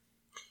movies.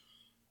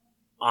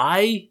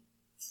 I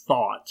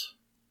thought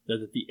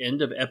that at the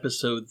end of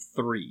Episode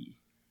 3,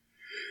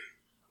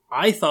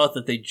 I thought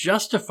that they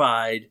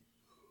justified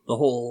the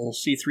whole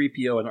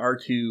C-3PO and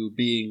R2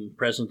 being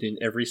present in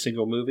every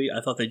single movie. I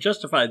thought they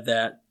justified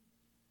that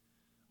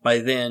by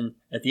then,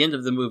 at the end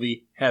of the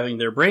movie, having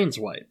their brains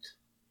wiped.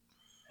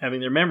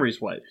 Having their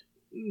memories wiped.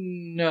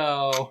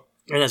 No.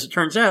 And as it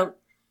turns out,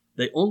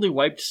 they only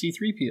wiped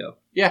C-3PO.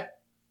 Yeah.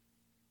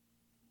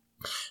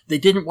 They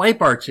didn't wipe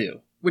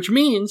R2, which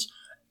means,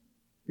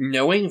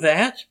 knowing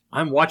that,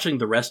 I'm watching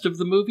the rest of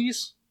the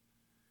movies,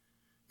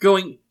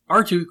 going,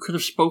 R2 could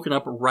have spoken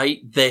up right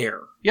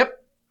there.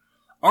 Yep.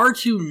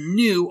 R2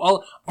 knew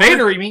all...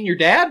 Vader, you mean your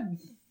dad?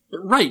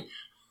 Right.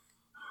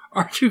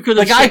 R2 could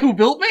have The guy who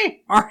built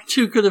me?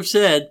 R2 could have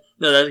said...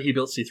 No, he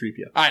built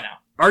C-3PO. I know.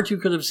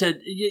 R2 could have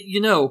said,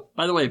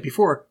 by the way,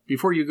 before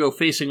you go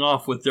facing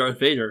off with Darth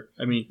Vader,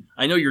 I mean,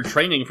 I know you're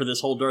training for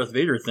this whole Darth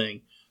Vader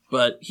thing,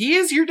 but... He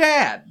is your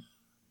dad.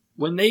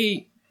 When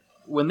they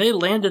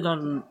landed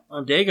on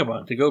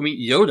Dagobah to go meet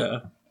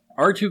Yoda,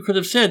 R2 could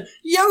have said,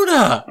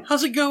 Yoda,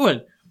 how's it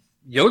going?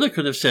 Yoda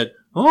could have said,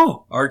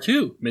 oh,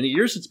 R2, many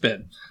years it's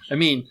been. I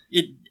mean,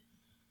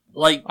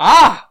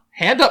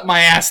 hand up my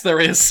ass there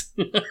is.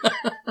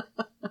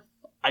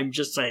 I'm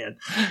just saying.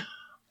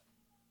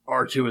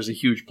 R2 is a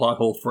huge plot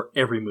hole for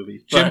every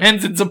movie. Jim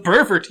Henson's a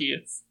pervert, he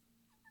is.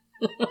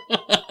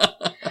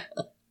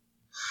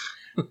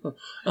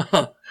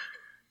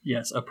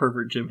 Yes, a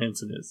pervert Jim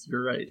Henson is.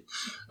 You're right.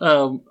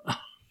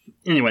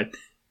 Anyway,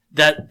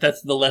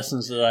 that's the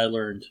lessons that I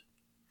learned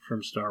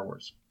from Star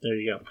Wars. There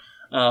you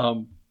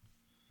go.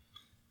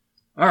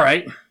 All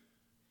right.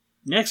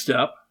 Next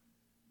up.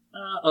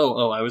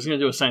 I was going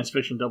to do a science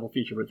fiction double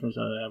feature, but it turns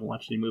out I haven't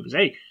watched any movies.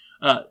 Hey.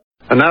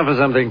 And now for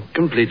something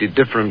completely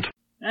different.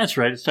 That's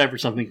right. It's time for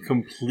something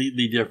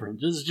completely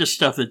different. This is just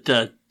stuff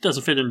that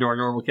doesn't fit into our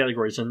normal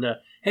categories. And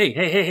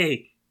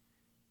hey.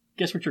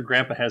 Guess what your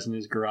grandpa has in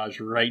his garage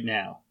right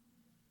now?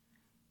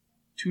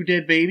 2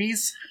 dead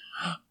babies?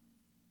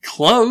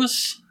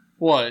 Close.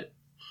 What?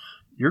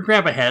 Your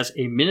grandpa has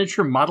a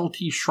miniature Model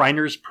T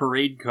Shriners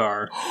parade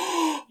car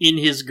in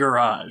his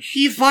garage.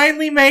 He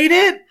finally made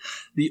it?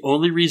 The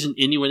only reason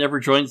anyone ever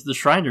joins the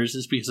Shriners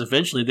is because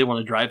eventually they want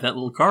to drive that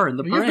little car in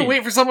the parade. You have to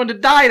wait for someone to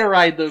die to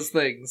ride those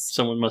things.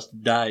 Someone must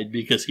have died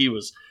because he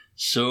was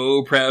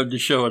so proud to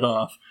show it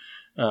off.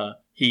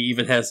 He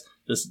even has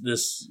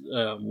this.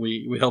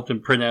 We helped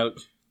him print out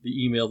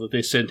the email that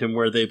they sent him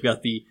where they've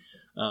got the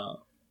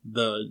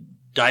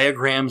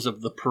diagrams of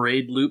the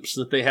parade loops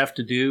that they have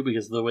to do,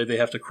 because of the way they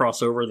have to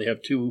cross over. They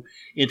have 2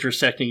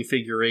 intersecting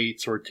figure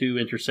 8s or 2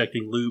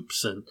 intersecting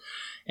loops,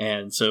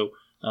 and so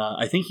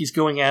I think he's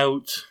going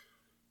out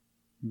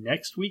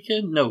next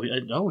weekend. No,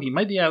 he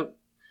might be out.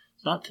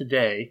 It's not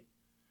today.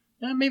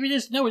 Maybe it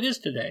is. No, it is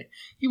today.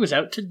 He was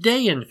out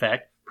today, in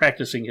fact,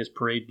 practicing his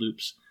parade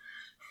loops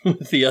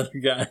with the other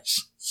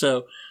guys.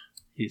 So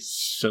he's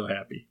so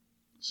happy.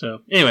 So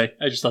anyway,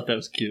 I just thought that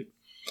was cute.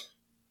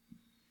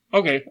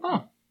 Okay.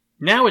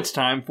 Now it's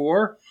time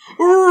for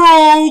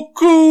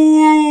Roku!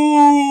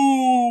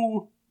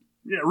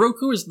 Yeah,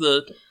 Roku is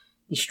the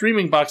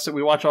streaming box that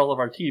we watch all of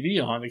our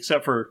TV on,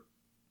 except for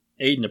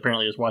Aiden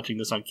apparently is watching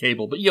this on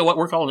cable. But you know what?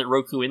 We're calling it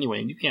Roku anyway,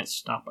 and you can't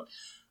stop it.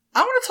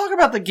 I want to talk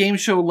about the game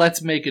show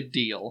Let's Make a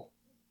Deal.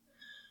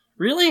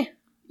 Really?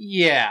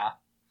 Yeah.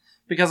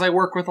 Because I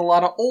work with a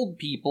lot of old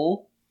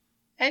people,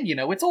 and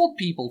it's old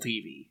people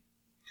TV.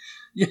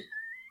 Yeah.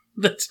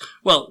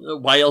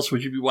 Why else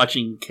would you be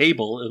watching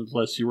cable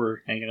unless you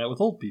were hanging out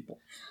with old people?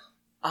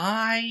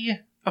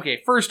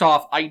 Okay, first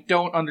off, I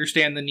don't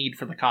understand the need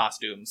for the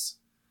costumes.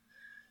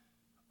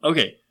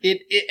 Okay.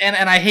 And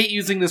I hate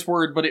using this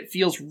word, but it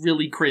feels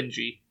really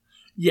cringy.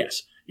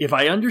 Yes. If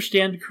I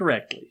understand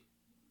correctly,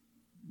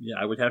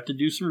 I would have to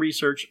do some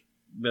research,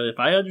 but if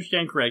I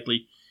understand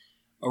correctly,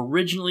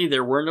 originally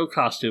there were no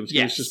costumes.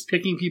 He was just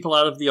picking people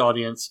out of the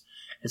audience.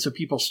 And so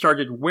people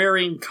started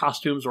wearing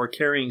costumes or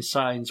carrying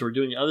signs or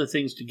doing other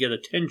things to get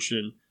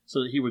attention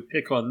so that he would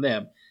pick on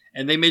them.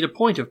 And they made a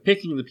point of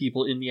picking the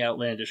people in the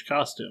outlandish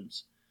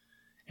costumes.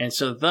 And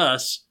so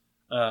thus,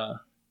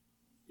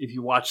 if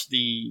you watch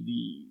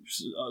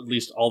at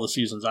least all the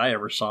seasons I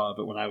ever saw of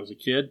it when I was a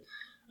kid,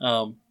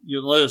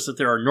 you'll notice that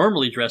there are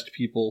normally dressed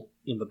people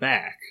in the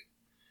back.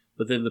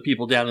 But then the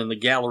people down in the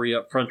gallery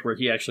up front where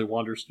he actually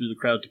wanders through the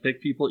crowd to pick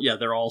people,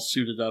 they're all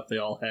suited up. They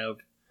all have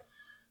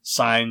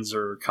signs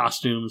or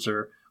costumes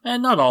or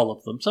And not all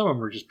of them. Some of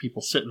them are just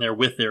people sitting there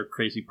with their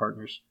crazy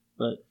partners.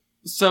 But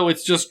So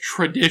it's just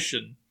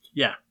tradition.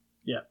 yeah,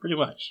 pretty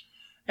much.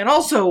 And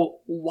also,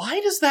 why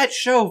does that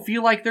show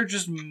feel like they're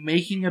just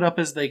making it up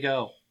as they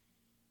go?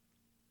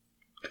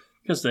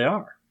 Because they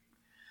are.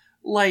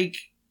 Like,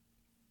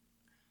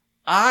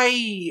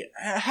 I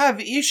have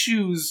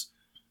issues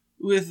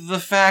with the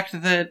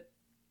fact that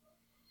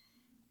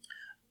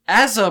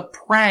as a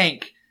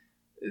prank,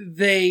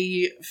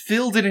 they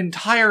filled an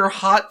entire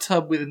hot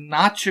tub with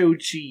nacho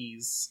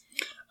cheese.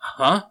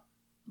 Huh?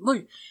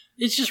 Look,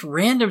 it's just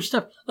random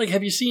stuff. Like,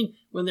 have you seen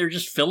when they're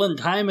just filling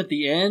time at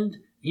the end?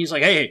 He's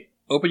like, hey,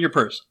 open your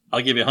purse.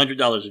 I'll give you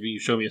 $100 if you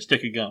show me a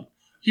stick of gum.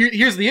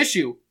 Here's the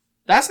issue.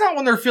 That's not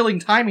when they're filling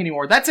time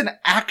anymore. That's an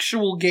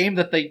actual game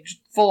that they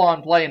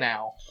full-on play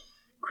now.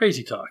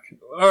 Crazy talk.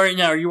 All right,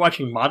 now, are you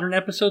watching modern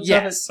episodes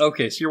Yes. of it?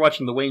 Okay, so you're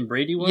watching the Wayne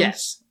Brady ones?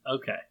 Yes.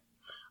 Okay.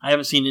 I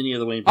haven't seen any of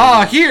the Wayne Brady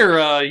ones.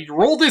 Here, you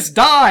roll this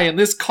die and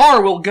this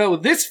car will go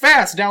this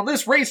fast down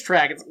this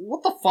racetrack. It's,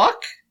 what the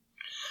fuck?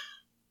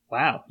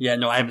 Wow. Yeah,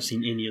 no, I haven't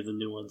seen any of the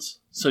new ones.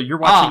 So you're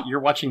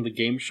watching the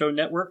Game Show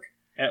Network?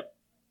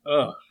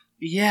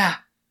 Yeah.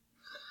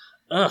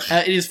 Ugh.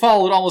 It is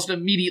followed almost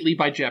immediately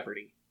by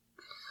Jeopardy.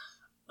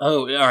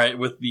 Oh, all right.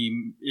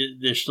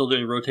 They're still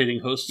doing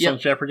rotating hosts Yep. on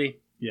Jeopardy?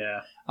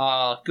 Yeah.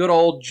 Good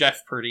old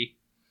Jeff Purdy.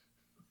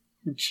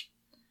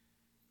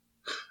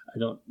 I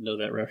don't know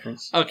that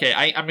reference. Okay,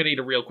 I'm gonna need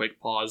a real quick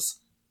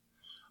pause.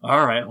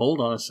 All right, hold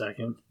on a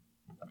second.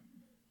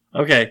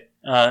 Okay,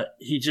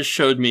 he just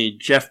showed me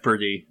Jeff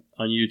Purdy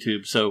on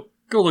YouTube, so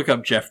go look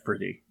up Jeff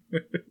Purdy.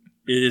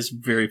 It is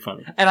very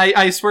funny. And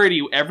I swear to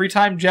you, every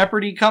time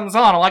Jeopardy comes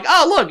on, I'm like,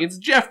 oh, look, it's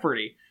Jeff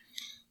Purdy.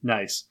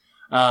 Nice.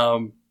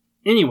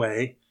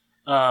 Anyway,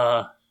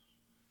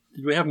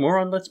 did we have more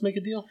on Let's Make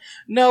a Deal?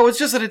 No, it's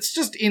just that it's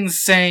just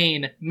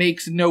insane,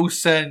 makes no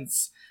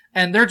sense,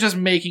 and they're just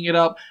making it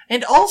up.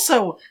 And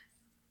also,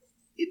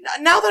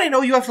 now that I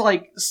know you have to,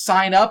 like,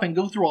 sign up and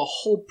go through a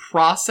whole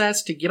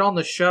process to get on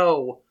the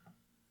show,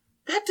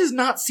 that does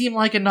not seem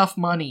like enough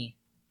money.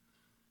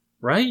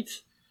 Right?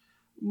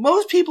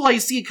 Most people I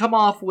see come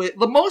off with,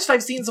 the most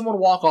I've seen someone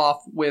walk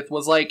off with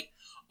was, like,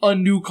 a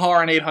new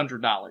car and $800.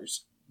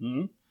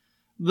 Mm-hmm.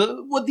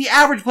 What the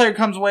average player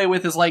comes away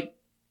with is, like,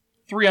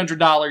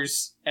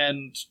 $300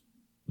 and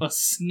a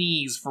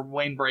sneeze from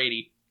Wayne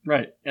Brady.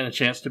 Right, and a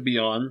chance to be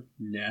on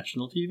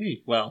national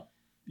TV. Well,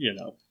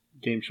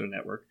 Game Show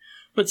Network.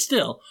 But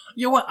still,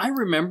 you know what? I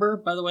remember,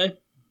 by the way,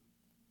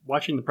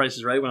 watching The Price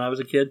is Right when I was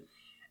a kid,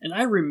 and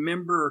I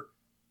remember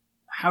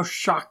how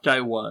shocked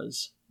I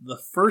was the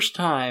first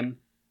time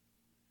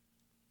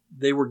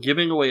they were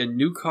giving away a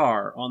new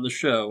car on the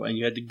show, and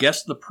you had to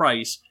guess the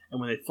price,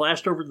 and when they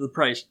flashed over to the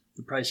price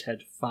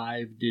had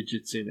 5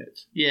 digits in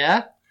it.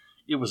 Yeah?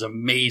 It was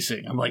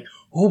amazing. I'm like,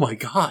 oh my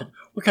god,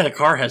 what kind of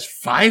car has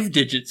 5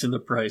 digits in the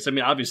price? I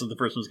mean, obviously the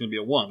first one's going to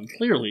be a 1.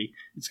 Clearly,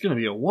 it's going to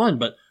be a 1,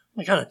 but, oh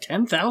my god, a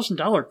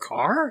 $10,000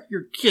 car?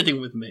 You're kidding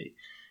with me.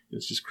 It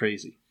was just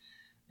crazy.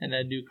 And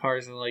then new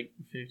cars are like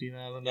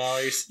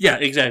 $50,000. Yeah,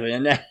 exactly.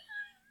 And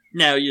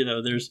now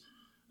there's,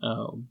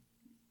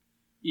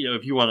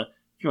 if you want a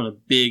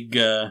big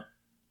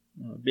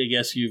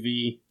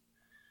SUV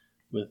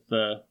with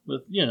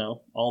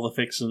all the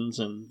fixins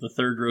and the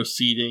third row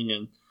seating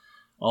and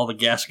all the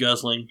gas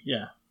guzzling,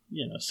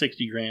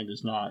 $60,000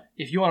 is not.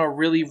 If you want a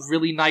really,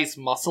 really nice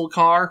muscle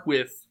car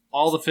with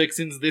all the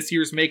fixins, this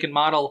year's make and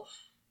model,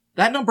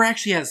 that number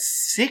actually has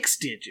 6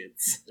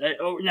 digits.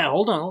 Now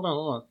hold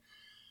on.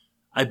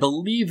 I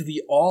believe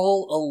the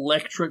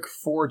all-electric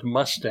Ford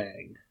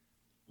Mustang,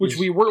 which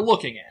we were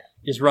looking at,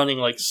 is running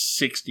like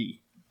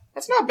 60.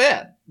 That's not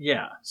bad.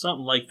 Yeah,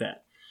 something like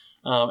that.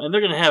 And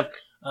they're going to have,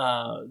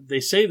 they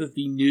say that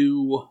the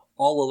new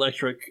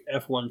all-electric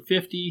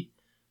F-150,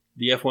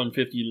 the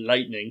F-150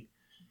 Lightning,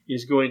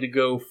 is going to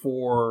go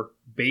for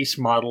base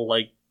model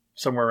like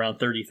somewhere around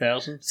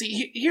 $30,000.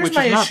 See, here's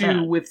my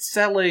issue with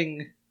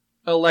selling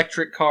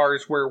electric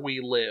cars where we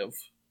live.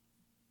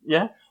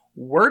 Yeah?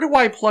 Where do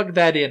I plug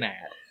that in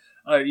at?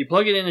 You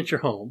plug it in at your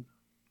home.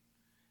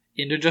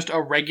 Into just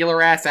a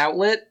regular-ass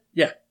outlet?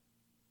 Yeah.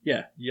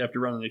 Yeah, you have to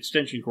run an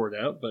extension cord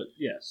out, but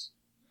yes.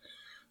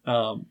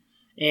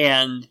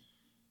 And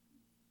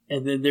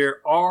then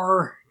there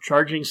are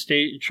charging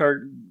stations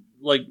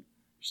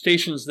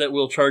that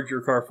will charge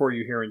your car for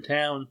you here in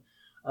town.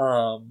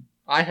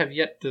 I have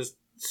yet to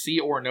see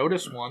or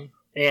notice one.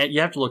 And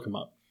you have to look them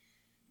up.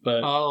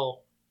 But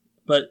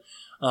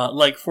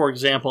for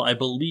example, I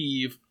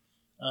believe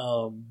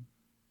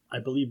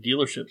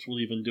dealerships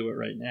will even do it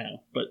right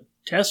now. But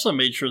Tesla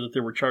made sure that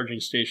there were charging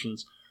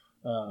stations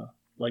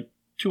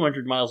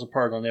 200 miles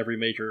apart on every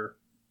major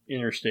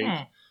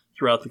interstate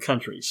throughout the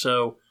country.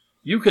 So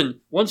you can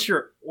once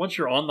you're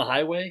on the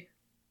highway,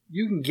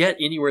 you can get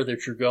anywhere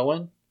that you're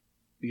going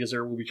because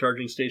there will be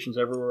charging stations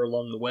everywhere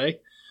along the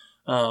way.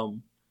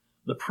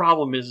 The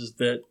problem is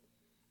that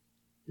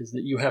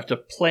you have to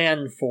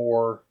plan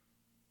for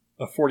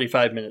a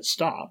 45-minute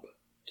stop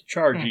to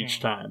charge each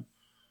time,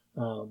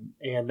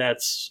 and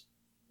that's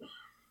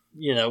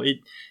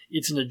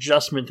it's an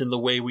adjustment in the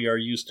way we are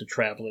used to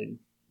traveling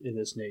in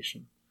this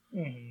nation.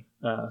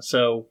 Mm-hmm.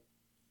 So,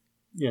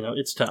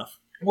 it's tough.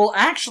 Well,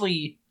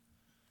 actually,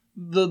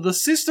 the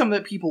system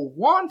that people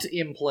want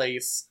in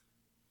place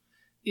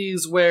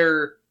is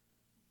where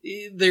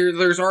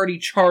there's already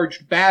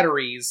charged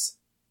batteries.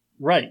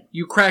 Right.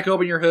 You crack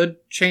open your hood,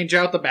 change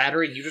out the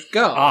battery, and you just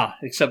go.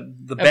 Except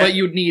but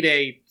you'd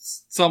need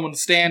someone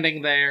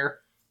standing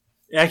there.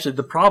 Actually,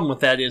 the problem with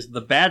that is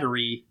the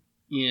battery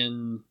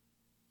in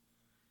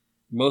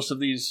most of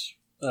these,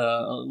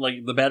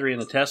 like the battery in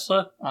a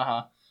Tesla.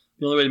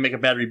 The only way to make a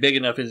battery big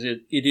enough is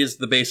it is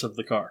the base of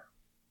the car.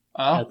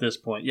 At this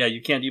point, yeah,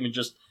 you can't even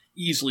just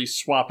easily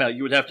swap out.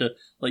 You would have to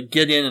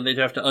get in, and they'd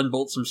have to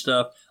unbolt some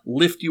stuff,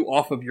 lift you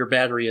off of your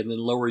battery, and then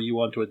lower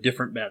you onto a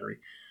different battery.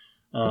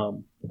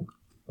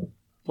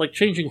 Like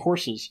changing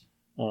horses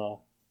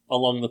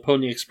along the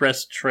Pony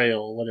Express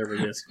Trail, whatever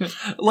it is.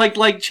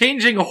 like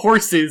changing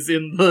horses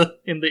in the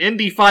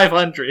Indy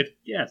 500.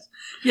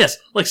 Yes,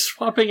 like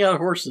swapping out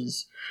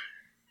horses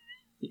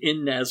in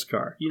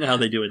NASCAR. You know how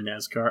they do in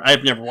NASCAR.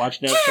 I've never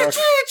watched NASCAR.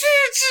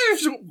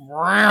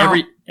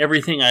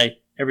 Everything I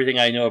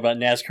know about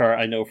NASCAR,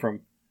 I know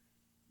from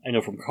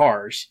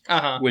Cars,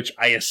 which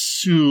I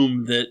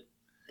assume that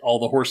all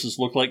the horses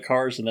look like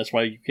cars, and that's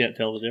why you can't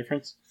tell the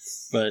difference.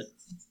 But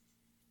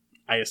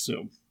I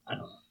assume. I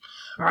don't know.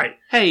 All right.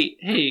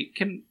 Hey,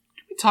 can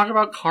we talk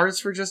about Cars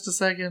for just a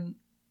second?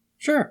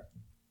 Sure.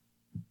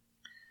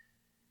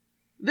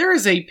 There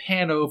is a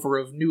pan-over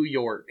of New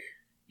York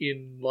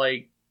in,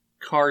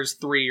 Cars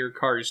 3 or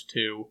Cars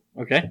 2.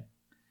 Okay.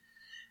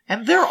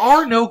 And there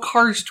are no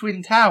Cars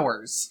Twin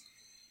Towers.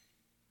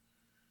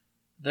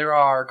 There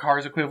are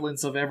Cars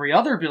equivalents of every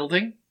other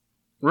building.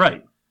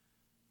 Right.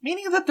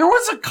 Meaning that there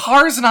was a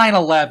Cars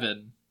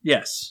 9/11.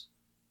 Yes.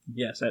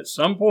 Yes, at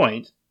some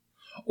point.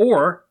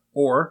 Or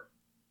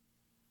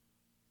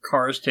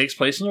Cars takes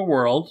place in a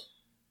world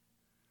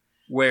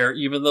where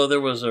even though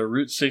there was a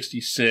Route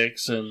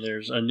 66 and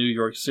there's a New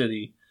York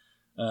City,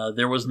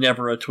 there was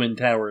never a Twin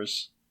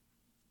Towers.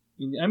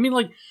 I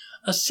mean,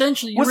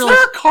 essentially... Was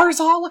there a Cars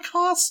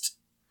Holocaust?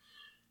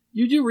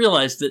 You do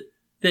realize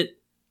that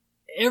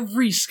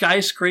every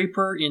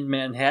skyscraper in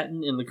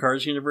Manhattan in the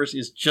Cars universe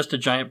is just a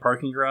giant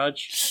parking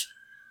garage.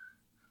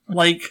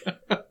 That's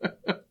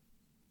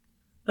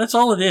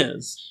all it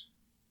is.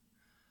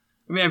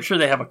 I mean, I'm sure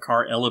they have a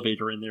car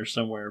elevator in there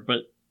somewhere,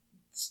 but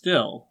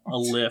still, a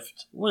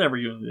lift, whatever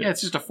you want to do. Yeah,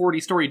 it's just a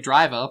 40-story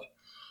drive-up.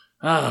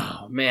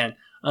 Oh, man.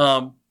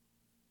 All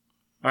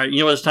right, you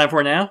know what it's time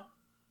for now?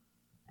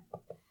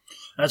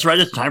 That's right,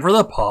 it's time for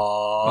the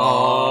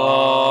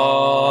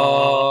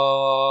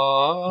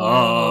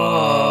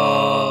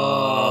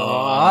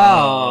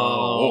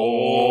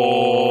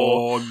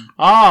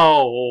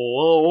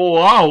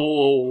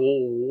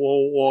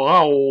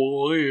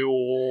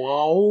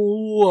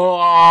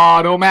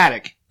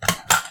Automatic.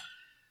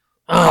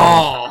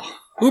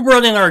 Who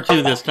brought in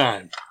R2 this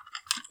time?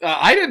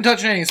 I didn't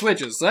touch any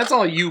switches, so that's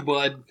all you,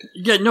 bud.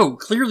 Yeah, no,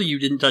 clearly you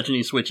didn't touch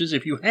any switches.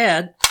 If you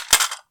had,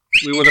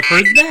 we would have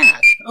heard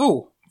that.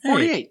 Oh,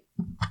 48. Hey.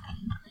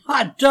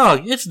 Hot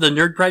dog. It's the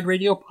Nerd Pride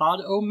Radio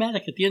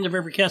Pod-O-Matic. At the end of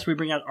every cast, we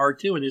bring out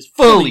R2 and his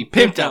fully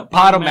pimped out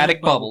Pod-O-Matic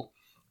bubble.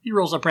 He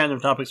rolls up random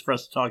topics for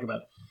us to talk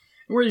about.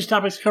 And where these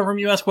topics come from,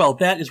 you ask? Well,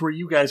 that is where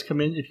you guys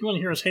come in. If you want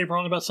to hear us haber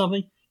on about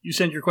something, you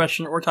send your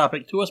question or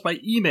topic to us by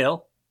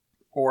email,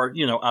 or,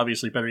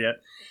 obviously better yet,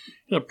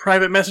 a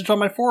private message on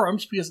my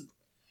forums, because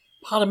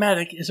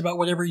Pod-O-Matic is about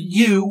whatever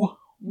you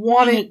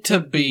want it to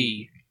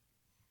be.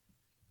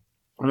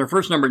 And our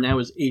first number now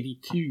is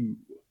 82.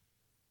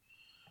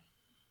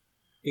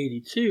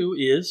 82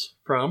 is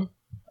from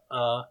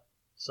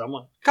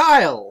someone.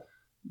 Kyle!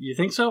 You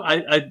think so?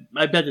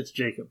 I bet it's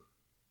Jacob.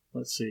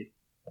 Let's see.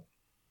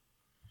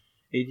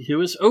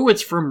 82 is... Oh,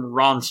 it's from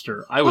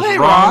Ronster. I was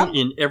wrong Ron.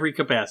 in every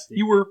capacity.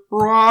 You were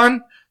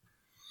Ron?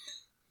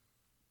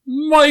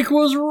 Mike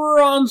was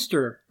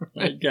Ronster.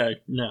 Okay.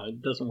 No,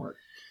 it doesn't work.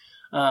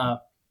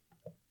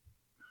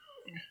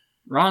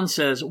 Ron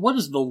says, what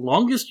is the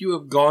longest you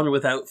have gone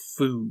without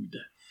food?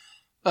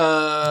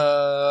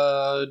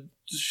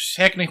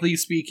 Technically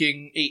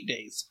speaking, 8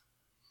 days.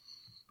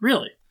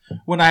 Really?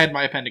 When I had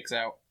my appendix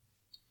out.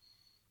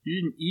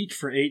 You didn't eat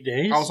for 8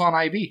 days? I was on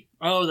IV.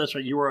 Oh, that's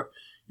right. You were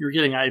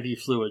getting IV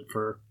fluid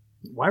for...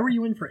 Why were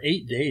you in for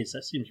 8 days?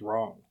 That seems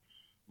wrong.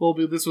 Well,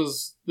 dude, this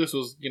was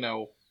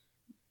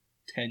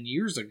 10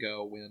 years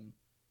ago when...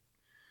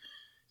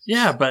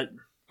 Yeah, but...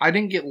 I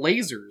didn't get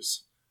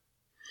lasers.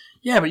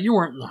 Yeah, but you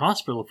weren't in the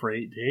hospital for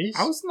 8 days.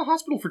 I was in the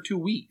hospital for 2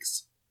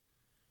 weeks.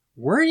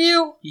 Were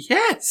you?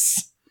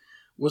 Yes!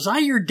 Was I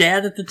your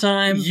dad at the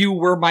time? You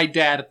were my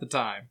dad at the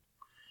time.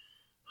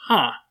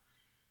 Huh.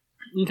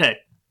 Okay.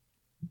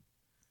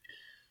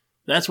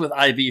 That's with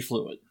IV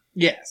fluid.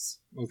 Yes.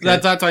 Okay.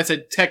 That's why I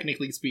said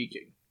technically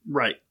speaking.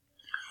 Right.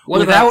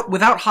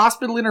 Without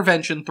hospital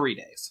intervention, 3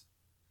 days.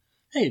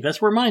 Hey,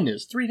 that's where mine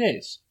is. 3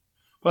 days.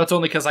 Well, that's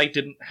only because I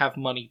didn't have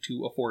money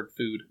to afford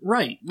food.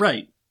 Right.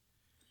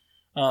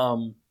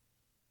 I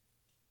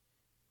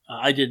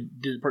did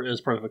it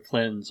as part of a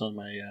cleanse on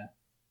my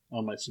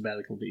on my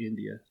sabbatical to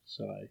India.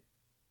 So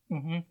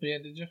Yeah,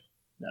 did you?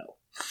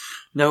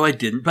 No, I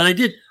didn't. But I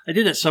did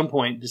at some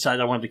point decide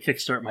I wanted to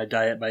kickstart my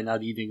diet by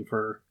not eating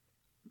for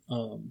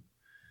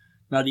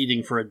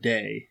a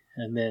day.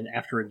 And then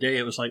after a day,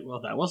 it was like,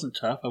 well, that wasn't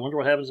tough. I wonder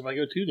what happens if I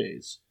go 2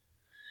 days.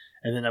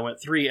 And then I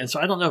went 3. And so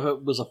I don't know if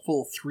it was a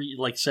full 3,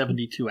 like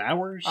 72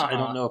 hours. I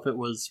don't know if it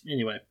was,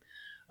 anyway.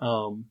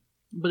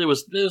 But it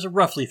was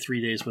roughly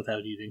 3 days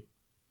without eating.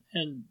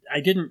 And I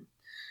didn't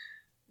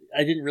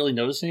really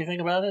notice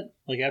anything about it.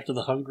 Like after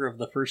the hunger of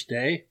the first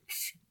day,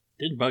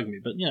 didn't bug me.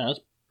 But, I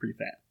was pretty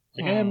fat.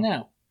 Like I am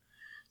now.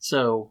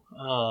 So,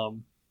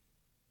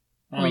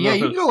 you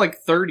can go like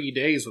 30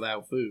 days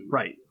without food.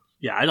 Right.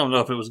 Yeah, I don't know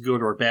if it was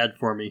good or bad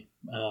for me,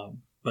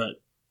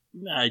 but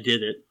I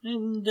did it,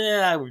 and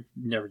I would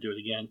never do it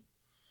again.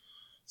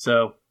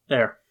 So,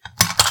 there.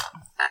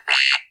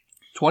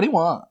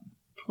 21.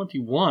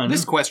 21?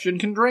 This question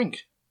can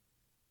drink.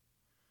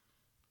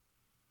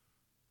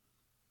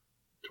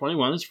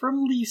 21 is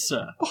from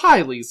Lisa. Oh,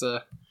 hi,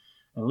 Lisa.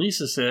 And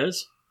Lisa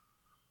says,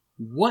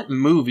 what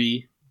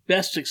movie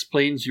best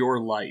explains your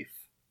life?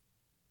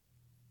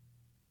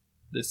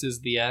 This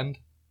is the end.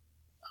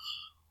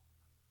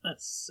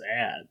 That's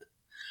sad.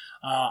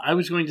 I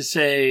was going to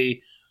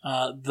say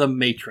The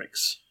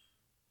Matrix.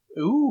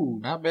 Ooh,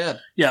 not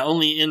bad. Yeah,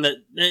 only in that,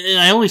 and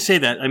I only say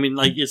that. I mean,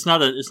 like it's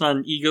not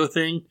an ego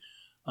thing,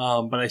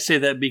 but I say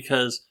that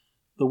because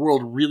the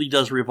world really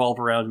does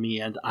revolve around me,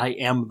 and I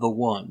am the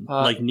one,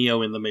 like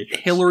Neo in The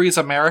Matrix. Hillary's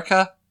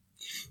America.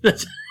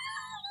 That's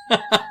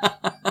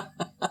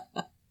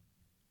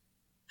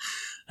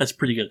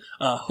pretty good.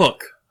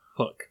 Hook.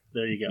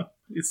 There you go.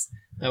 Is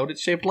that what it's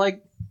shaped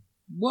like?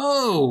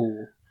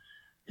 Whoa!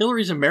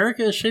 Hillary's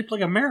America is shaped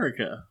like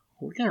America.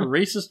 What kind of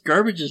racist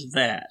garbage is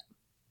that?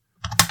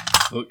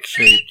 Hook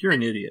shaped. You're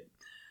an idiot.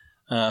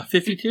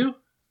 52?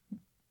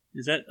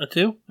 Is that a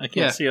 2? I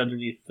can't see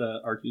underneath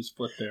R2's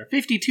foot there.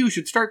 52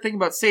 should start thinking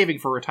about saving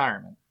for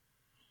retirement.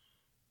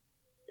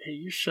 Hey,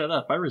 you shut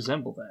up. I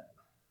resemble that.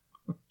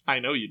 I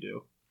know you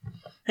do.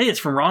 Hey, it's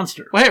from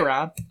Ronster. Well, hey,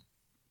 Ron.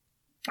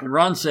 And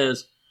Ron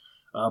says,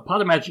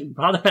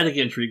 Potomatic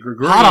entry,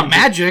 Gregorian... Pot of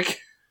magic?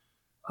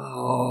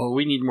 Oh,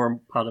 we need more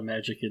pot of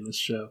magic in this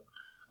show.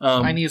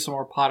 I need some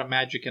more pot of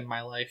magic in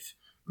my life.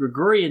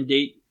 Gregorian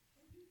date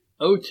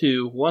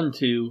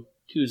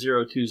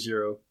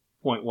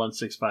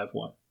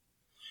 02/12/2020.1651.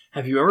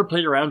 Have you ever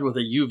played around with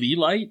a UV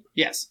light?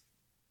 Yes.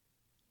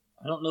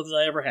 I don't know that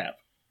I ever have.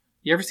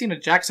 You ever seen a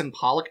Jackson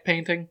Pollock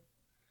painting?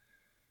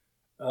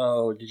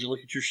 Oh, did you look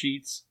at your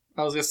sheets?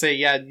 I was going to say,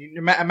 yeah,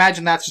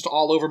 imagine that's just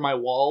all over my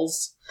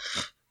walls.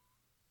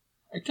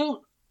 I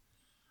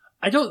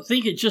don't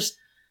think it just...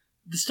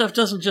 The stuff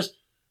doesn't just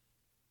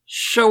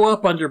show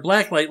up under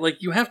blacklight.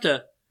 Like, you have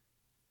to...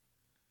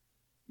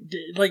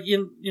 Like,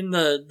 in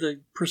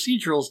the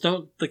procedurals,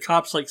 don't the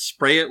cops, like,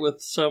 spray it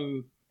with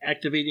some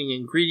activating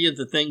ingredient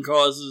that then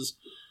causes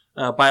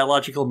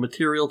biological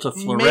material to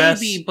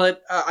fluoresce? Maybe,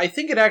 but I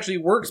think it actually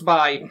works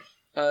by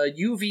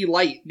UV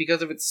light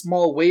because of its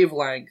small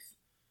wavelength.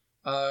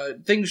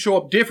 Things show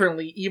up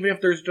differently, even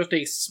if there's just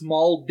a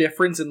small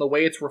difference in the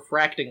way it's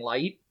refracting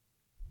light.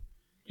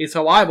 It's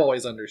how I've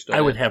always understood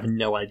I would have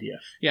no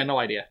idea. Yeah, no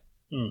idea.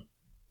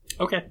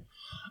 Okay.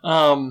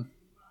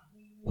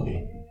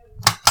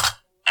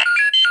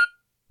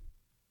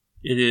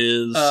 It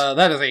is...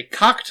 that is a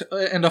cocked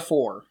and a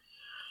 4.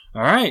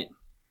 All right.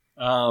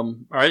 All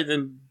right,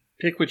 then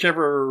pick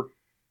whichever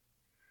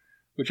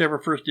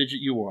first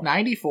digit you want.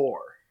 94.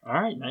 All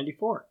right,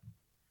 94.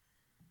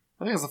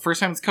 I think it's the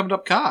first time it's come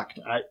up cocked.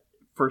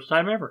 First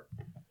time ever.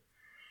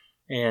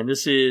 And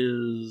this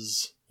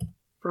is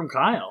from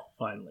Kyle,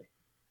 finally.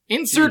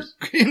 Insert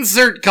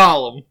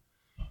column.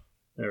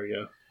 There we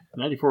go.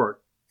 94.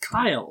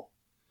 Kyle.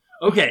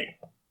 Okay.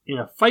 In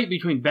a fight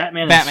between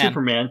Batman and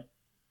Superman,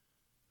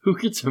 who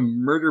gets a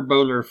murder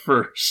boner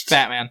first?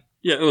 Batman.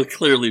 Yeah, well,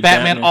 clearly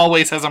Batman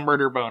always has a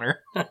murder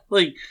boner.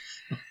 Like,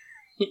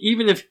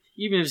 even if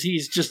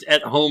he's just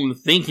at home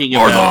thinking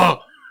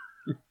about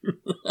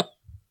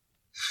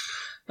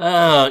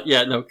it.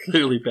 Yeah, no,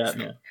 clearly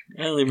Batman.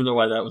 I don't even know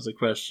why that was a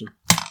question.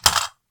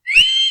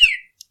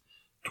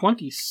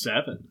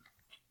 27.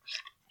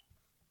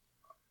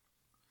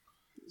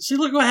 See,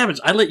 look what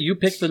happens. I let you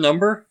pick the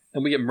number,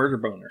 and we get murder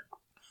boner.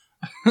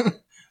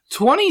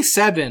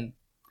 27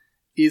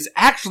 is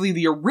actually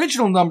the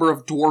original number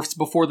of dwarfs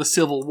before the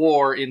Civil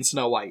War in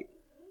Snow White.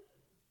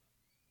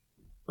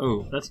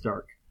 Oh, that's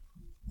dark.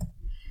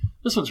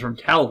 This one's from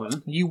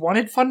Calvin. You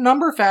wanted fun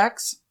number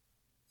facts.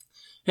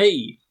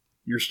 Hey,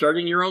 you're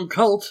starting your own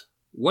cult.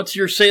 What's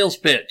your sales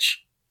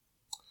pitch?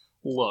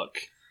 Look.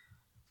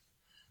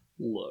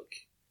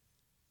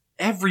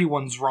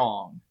 Everyone's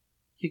wrong.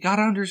 You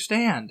gotta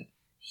understand.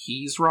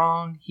 He's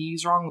wrong,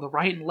 the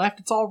right and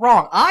left, it's all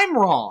wrong. I'm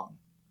wrong.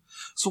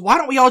 So why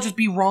don't we all just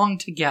be wrong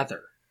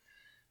together?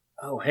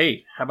 Oh,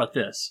 hey, how about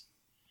this?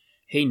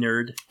 Hey,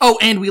 nerd. Oh,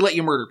 and we let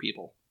you murder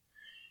people.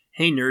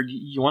 Hey, nerd,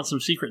 you want some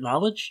secret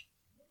knowledge?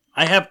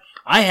 I have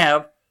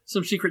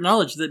some secret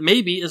knowledge that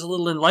maybe is a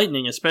little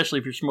enlightening, especially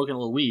if you're smoking a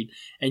little weed,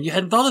 and you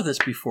hadn't thought of this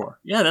before.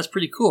 Yeah, that's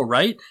pretty cool,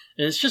 right?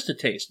 And it's just a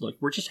taste. Look,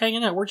 we're just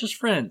hanging out. We're just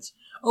friends.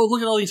 Oh,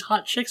 look at all these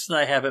hot chicks that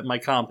I have at my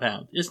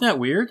compound. Isn't that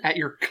weird? At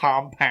your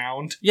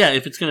compound? Yeah,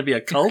 if it's going to be a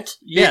cult,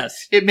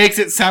 yes. It makes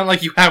it sound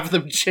like you have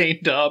them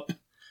chained up.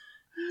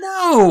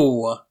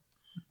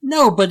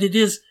 No, but it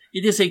is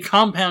a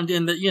compound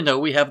in that, you know,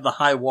 we have the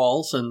high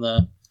walls and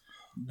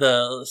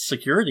the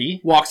security.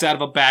 Walks out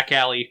of a back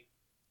alley,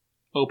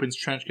 opens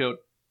trench coat.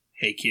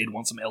 Hey kid,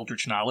 want some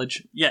eldritch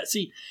knowledge? Yeah,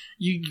 see,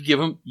 you give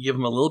them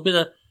a little bit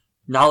of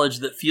knowledge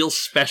that feels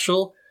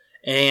special,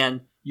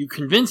 and you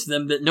convince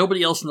them that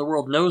nobody else in the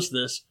world knows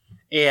this,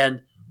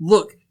 and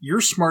look,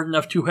 you're smart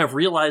enough to have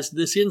realized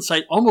this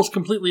insight almost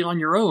completely on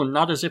your own,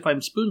 not as if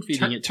I'm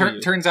spoon-feeding it to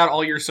you. Turns out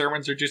all your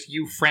sermons are just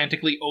you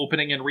frantically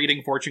opening and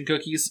reading fortune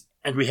cookies.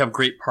 And we have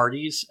great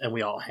parties, and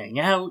we all hang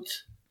out.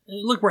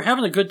 And look, we're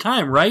having a good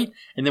time, right?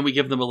 And then we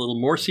give them a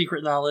little more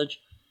secret knowledge,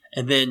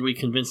 and then we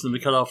convince them to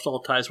cut off all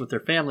ties with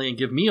their family and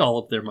give me all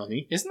of their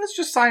money. Isn't this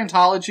just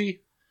Scientology?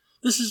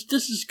 This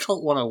is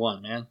Cult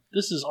 101, man.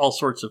 This is all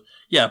sorts of...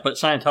 Yeah, but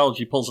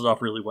Scientology pulls it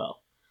off really well.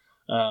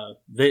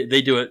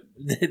 They do it.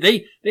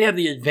 They have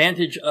the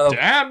advantage of...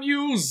 Damn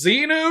you,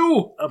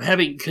 Xenu! Of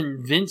having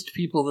convinced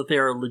people that they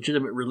are a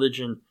legitimate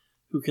religion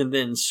who can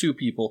then sue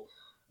people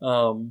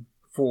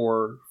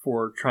for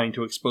trying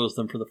to expose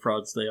them for the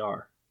frauds they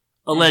are.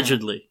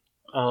 Allegedly.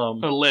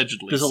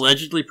 Allegedly. Does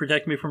allegedly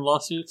protect me from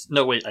lawsuits?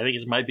 No, wait. I think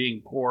it's my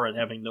being poor and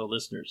having no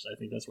listeners. I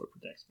think that's what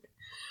protects me.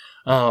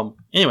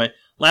 Anyway,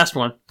 last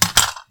one.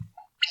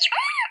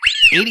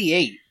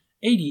 88.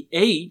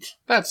 88?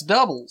 That's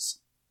doubles.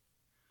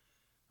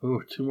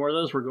 Ooh, 2 more of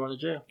those, we're going to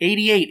jail.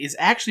 88 is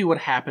actually what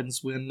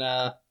happens when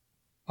a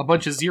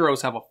bunch of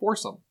zeros have a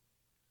foursome.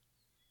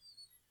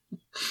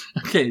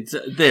 Okay,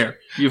 there.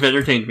 You've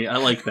entertained me. I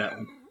like that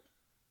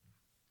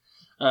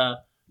one.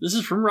 This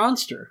is from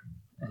Ronster.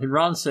 And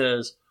Ron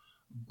says,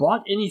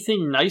 bought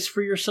anything nice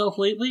for yourself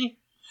lately?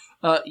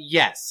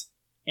 Yes.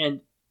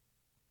 And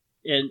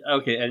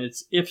okay, and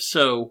it's if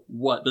so,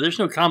 what? But there's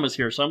no commas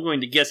here, so I'm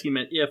going to guess he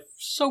meant if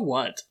so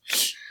what.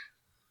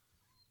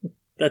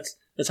 That's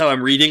how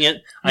I'm reading it.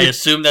 I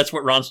assume that's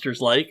what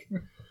Ronster's like.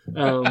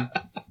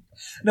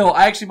 No,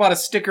 I actually bought a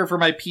sticker for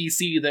my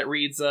PC that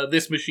reads,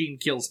 "This machine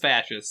kills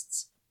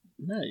fascists."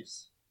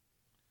 Nice.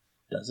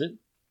 Does it?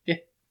 Yeah.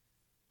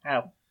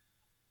 How?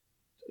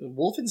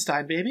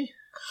 Wolfenstein, baby.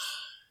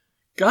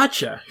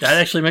 Gotcha. That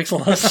actually makes a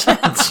lot of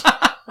sense.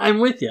 I'm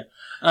with you.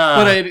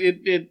 But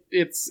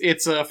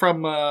it's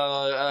from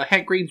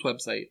Hank Green's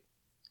website.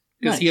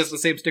 Because he has the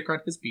same sticker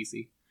on his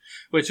PC.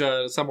 Which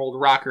some old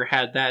rocker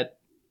had that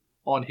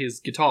on his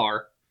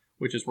guitar,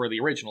 which is where the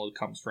original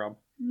comes from.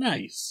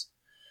 Nice.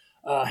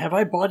 Have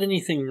I bought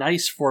anything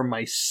nice for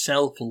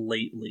myself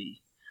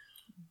lately?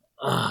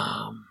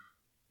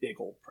 Big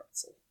old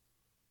pretzel.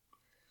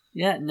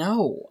 Yeah,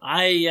 no.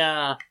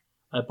 I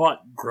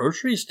bought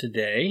groceries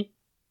today,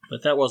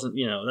 but that wasn't,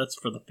 that's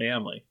for the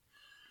family.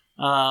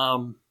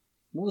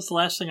 What was the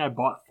last thing I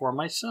bought for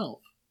myself?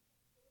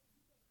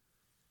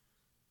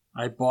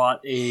 I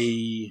bought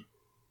a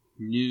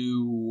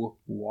new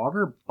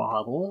water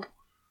bottle.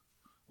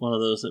 One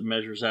of those that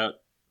measures out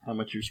how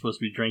much you're supposed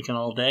to be drinking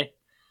all day.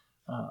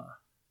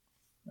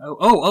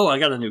 I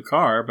got a new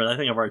car, but I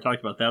think I've already talked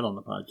about that on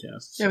the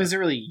podcast. So. Yeah, is it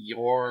really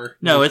your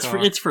No, it's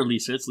car? For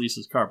Lisa. It's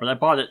Lisa's car, but I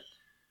bought it.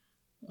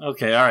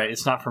 Okay, all right.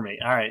 It's not for me.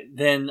 All right.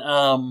 Then,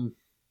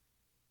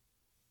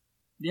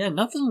 yeah,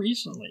 nothing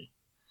recently.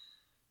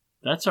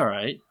 That's all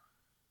right.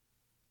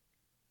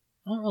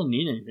 I don't really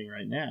need anything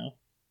right now.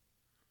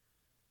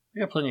 I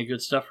got plenty of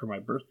good stuff for my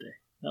birthday.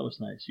 That was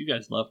nice. You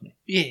guys love me.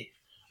 Yeah.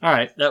 All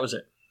right, that was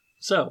it.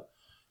 So,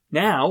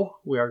 now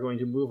we are going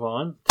to move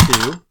on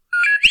to...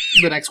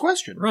 the next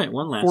question. Right,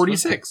 one last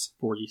 46.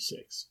 One.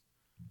 46.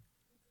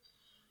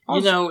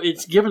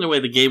 It's giving away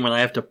the game when I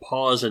have to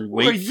pause and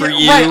wait for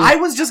you. Right, I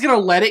was just going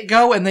to let it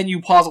go, and then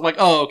you pause. I'm like,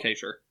 oh, okay,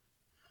 sure.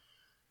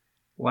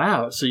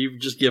 Wow, so you've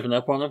just given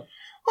up on it?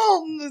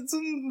 Well,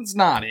 it's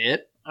not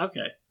it.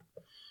 Okay.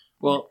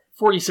 Well,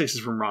 46 is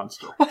from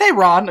Ronster. Well, hey,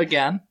 Ron,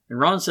 again. And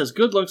Ron says,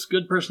 good looks,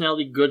 good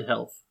personality, good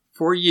health.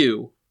 For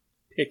you,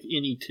 pick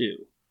any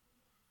two.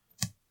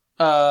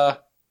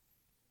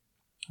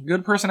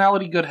 Good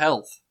personality, good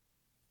health.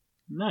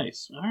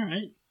 Nice. All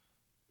right.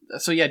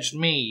 So, yeah, just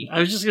me. I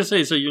was just going to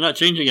say, so you're not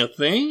changing a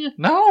thing?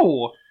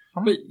 No.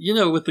 But,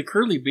 with the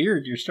curly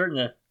beard, you're starting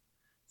to...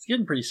 It's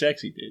getting pretty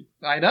sexy, dude.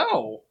 I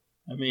know.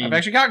 I mean... I've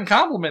actually gotten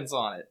compliments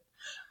on it.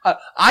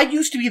 I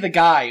used to be the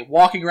guy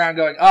walking around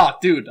going, oh,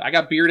 dude, I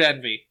got beard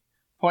envy.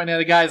 Pointing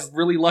at a guy's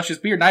really luscious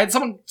beard. And I had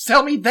someone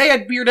tell me they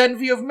had beard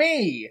envy of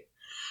me.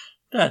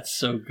 That's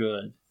so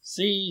good.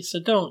 See? So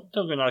don't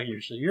go knocking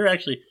yourself. You're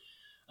actually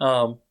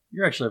a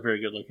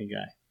very good-looking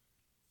guy.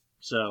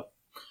 So...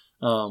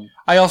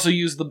 I also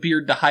use the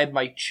beard to hide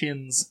my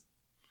chins.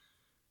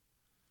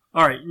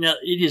 All right, now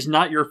it is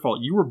not your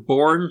fault. You were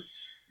born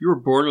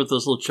with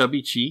those little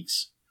chubby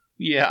cheeks.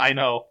 Yeah, I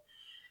know.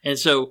 And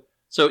so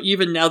So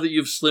even now that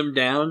you've slimmed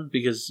down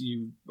because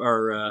you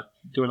are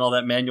doing all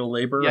that manual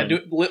labor, Yeah,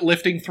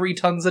 lifting 3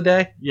 tons a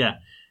day. yeah,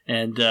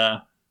 and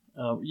but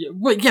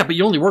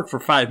you only work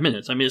for 5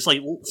 minutes. I mean, it's like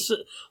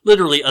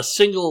literally a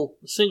single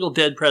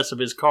dead press of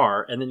his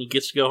car, and then he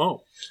gets to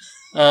go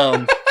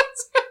home.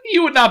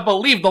 You would not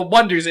believe the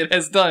wonders it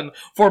has done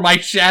for my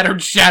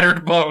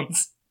shattered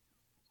bones.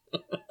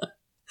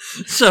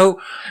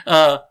 So,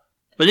 but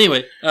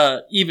anyway,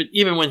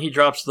 even when he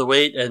drops the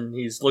weight and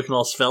he's looking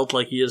all svelte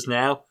like he is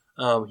now,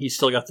 he's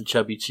still got the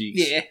chubby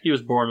cheeks. Yeah. He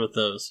was born with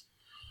those.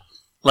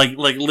 Like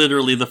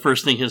literally the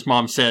first thing his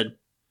mom said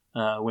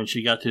when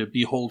she got to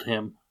behold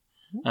him.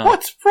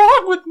 What's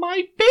wrong with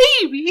my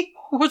baby?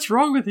 What's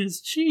wrong with his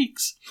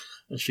cheeks?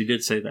 And she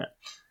did say that.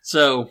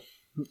 So,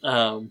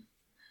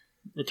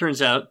 it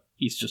turns out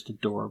he's just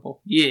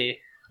adorable. Yeah.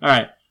 All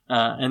right.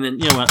 And then,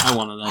 you know what? I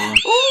want another one.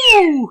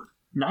 Ooh!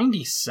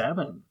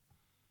 97.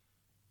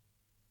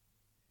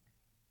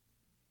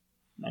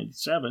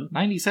 97.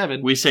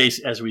 97. We say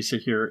as we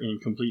sit here in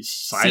complete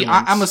silence. See,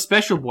 I'm a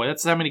special boy.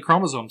 That's how many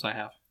chromosomes I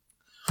have.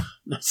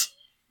 That's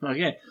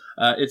okay.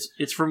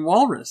 It's from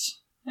Walrus.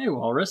 Hey,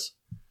 Walrus.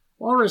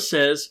 Walrus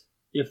says,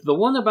 if the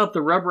one about the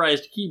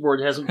rubberized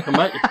keyboard hasn't come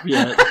out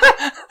yet...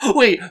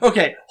 Wait,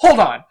 okay, hold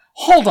on.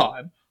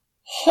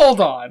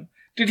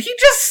 Did he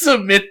just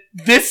submit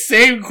this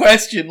same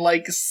question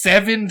like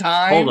 7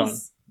 times? Hold on.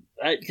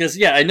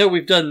 Because, I know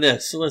we've done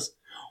this. So let's...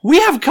 We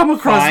have come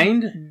across...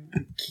 Find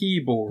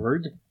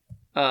keyboard.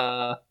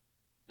 That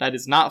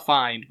is not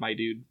find, my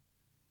dude.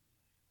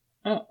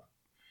 Oh.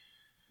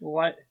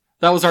 What?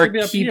 That was our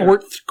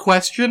keyboard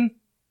question?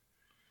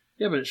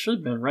 Yeah, but it should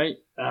have been, right?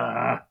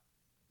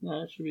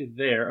 No, it should be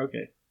there.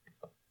 Okay.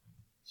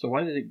 So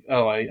why did it...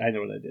 Oh, I know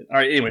what I did. All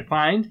right, anyway,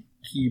 find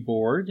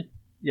keyboard.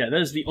 Yeah,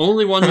 that is the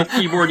only one with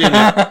keyboard in it.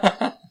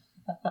 Have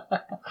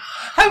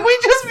we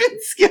just been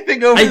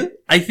skipping over...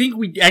 I think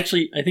we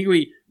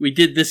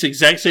did this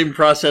exact same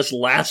process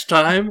last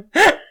time,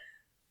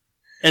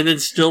 and then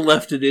still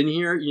left it in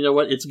here. You know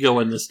what? It's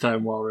going this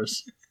time,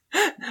 Walrus.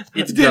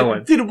 It's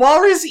going. Did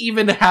Walrus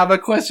even have a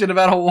question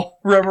about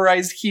a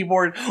rubberized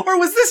keyboard, or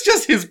was this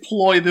just his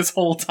ploy this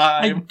whole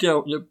time? I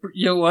don't know.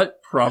 You know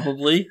what?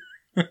 Probably.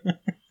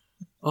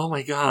 Oh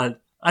my god.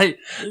 I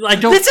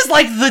don't... This is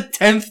like the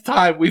 10th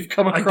time we've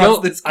come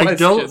across this question. I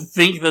don't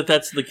think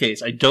that's the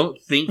case. I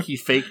don't think he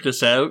faked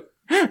us out.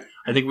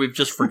 I think we've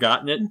just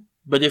forgotten it.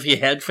 But if he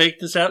had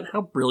faked us out,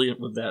 how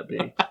brilliant would that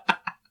be?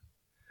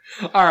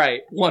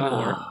 Alright, one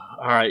more.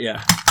 Alright,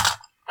 yeah.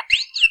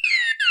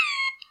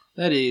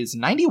 That is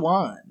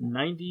 91.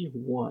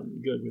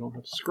 91. Good, we don't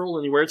have to scroll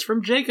anywhere. It's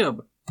from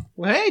Jacob.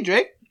 Well, hey,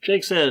 Jake.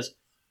 Jake says,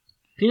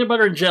 peanut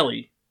butter and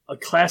jelly, a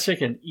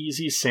classic and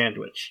easy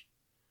sandwich.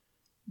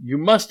 You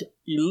must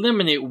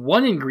eliminate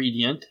one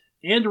ingredient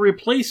and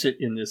replace it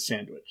in this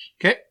sandwich.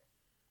 Okay.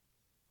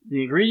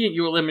 The ingredient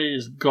you eliminate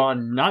is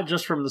gone not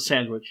just from the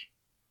sandwich,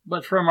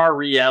 but from our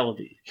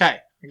reality. Okay,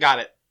 I got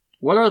it.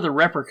 What are the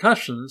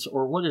repercussions,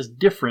 or what is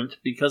different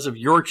because of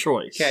your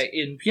choice? Okay,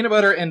 in peanut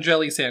butter and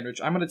jelly sandwich,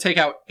 I'm going to take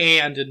out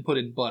and put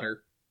in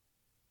butter.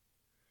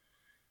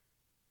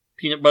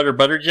 Peanut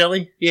butter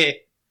jelly? Yeah.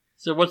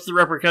 So what's the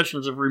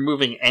repercussions of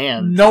removing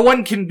and? No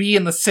one can be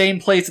in the same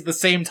place at the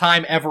same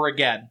time ever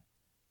again.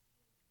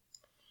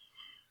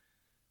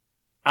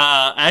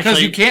 Actually...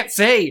 Because you can't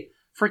say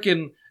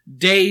freaking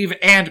Dave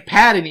and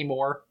Pat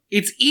anymore.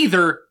 It's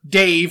either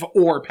Dave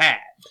or Pat.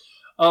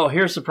 Oh,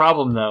 here's the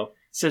problem, though.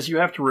 It says you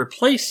have to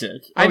replace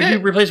it. I did. You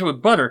replace it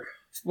with butter.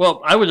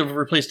 Well, I would have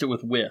replaced it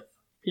with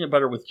peanut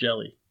butter with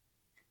jelly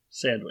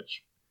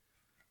sandwich.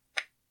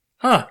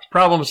 Huh.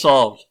 Problem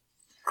solved.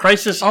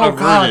 Crisis averted.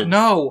 God,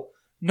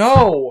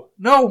 no,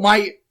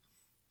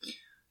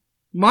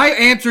 my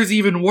answer's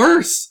even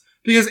worse.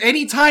 Because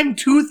anytime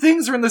 2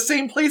 things are in the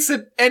same place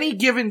at any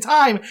given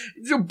time,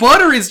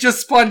 butter is just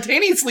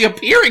spontaneously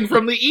appearing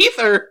from the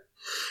ether.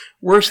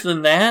 Worse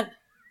than that,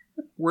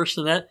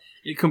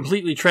 it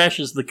completely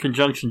trashes the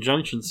Conjunction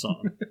Junction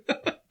song.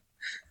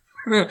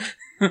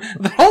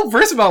 The whole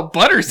verse about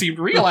butter seemed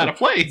real out of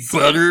place.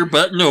 Butter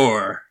but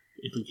nor.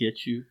 It'll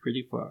get you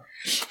pretty far.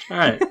 All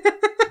right.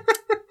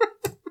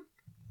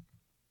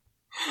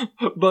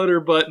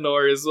 Butter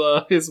Butnor is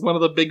one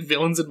of the big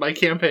villains in my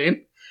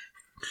campaign.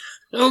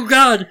 Oh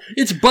God,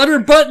 it's Butter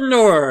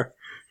Butnor.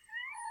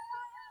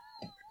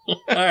 All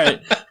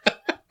right.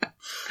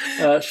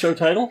 Show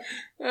title?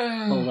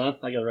 Hold on,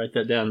 I gotta write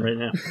that down right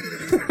now.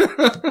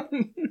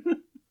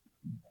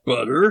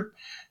 Butter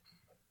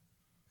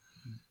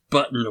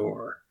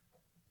Butnor.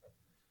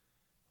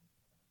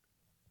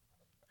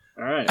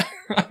 All right.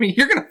 I mean,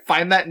 you're gonna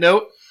find that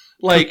note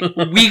like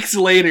weeks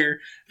later.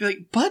 Be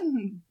like,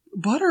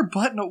 Butter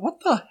Butnor,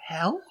 what the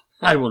hell?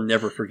 I will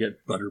never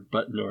forget Butter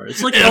Butnor.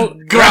 It's like El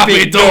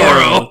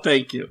Grapidoro.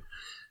 Thank you.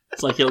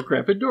 It's like El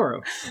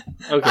Grapidoro.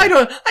 Okay.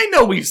 I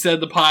know we've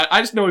said I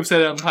just know we've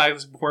said it on the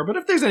podcast before, but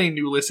if there's any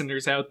new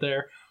listeners out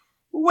there,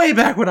 way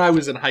back when I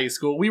was in high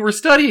school, we were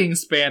studying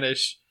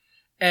Spanish,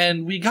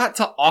 and we got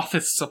to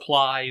office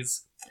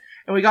supplies,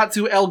 and we got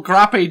to El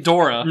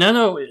Grapidora.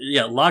 No,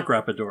 yeah, La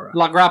Grapidora.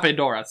 La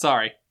Grapidora,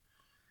 sorry.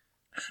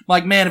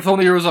 Like, man, if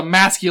only there was a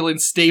masculine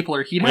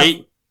stapler, he'd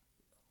Wait.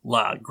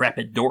 La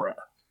Grappidora.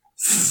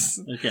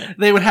 Okay.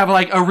 They would have,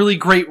 like, a really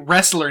great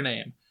wrestler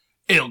name.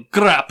 El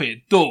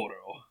Grappidoro.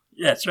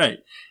 That's right.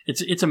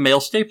 It's a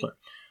male stapler,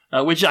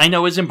 which I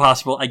know is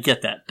impossible. I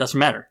get that. Doesn't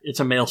matter. It's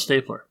a male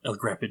stapler. El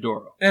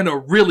Grappidoro. And a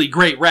really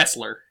great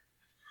wrestler.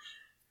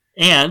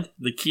 And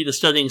the key to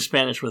studying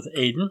Spanish with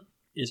Aiden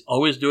is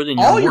always do it in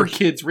All your your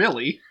kids,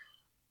 really.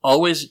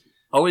 Always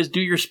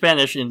do your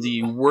Spanish in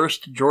the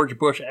worst George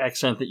Bush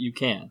accent that you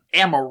can.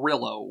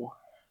 Amarillo.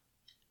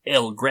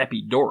 El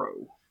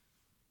Grappidoro.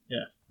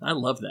 Yeah, I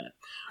love that.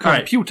 All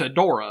right.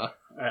 Computadora.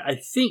 I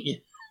think...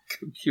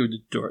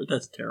 Computadora.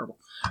 That's terrible.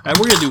 All right,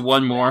 we're going to do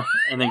one more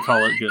and then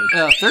call it good.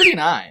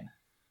 39.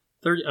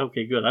 30.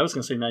 Okay, good. I was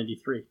going to say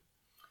 93.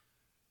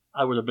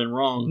 I would have been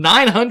wrong.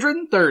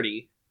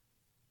 930.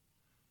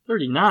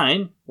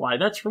 39? Why,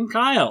 that's from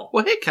Kyle.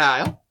 Well, hey,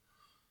 Kyle.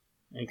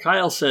 And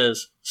Kyle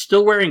says,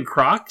 still wearing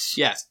Crocs?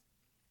 Yes.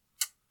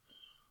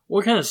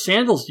 What kind of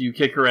sandals do you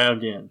kick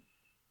around in?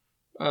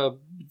 I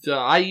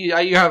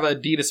have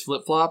Adidas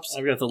flip-flops.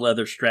 I've got the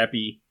leather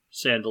strappy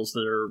sandals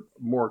that are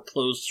more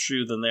closed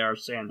shoe than they are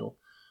sandal.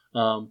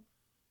 And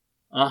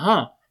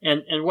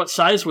what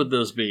size would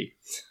those be?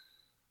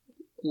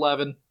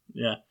 11.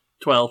 Yeah,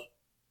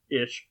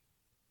 12-ish.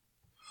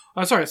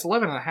 I'm sorry, it's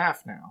 11 and a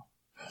half now.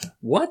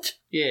 What?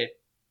 Yeah.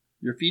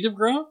 Your feet have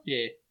grown?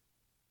 Yeah.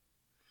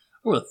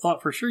 I would have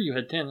thought for sure you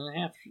had 10 and a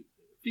half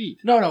feet.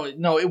 No,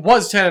 it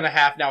was 10 and a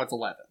half, now it's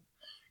 11.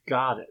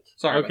 Got it.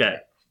 Sorry. Okay.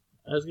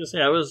 I was going to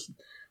say, I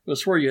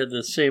swore you had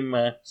the same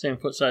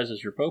foot size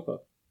as your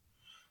Popo.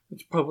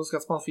 Popo's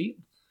got small feet?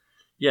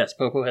 Yes,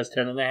 Popo has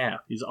 10 and a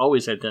half. He's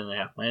always had 10 and a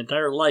half. My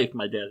entire life,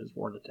 my dad has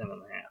worn a 10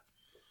 and a half.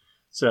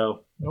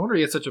 So. No wonder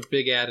he had such a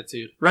big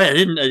attitude. Right, I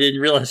didn't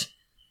realize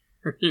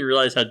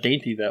how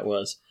dainty that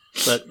was.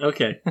 But,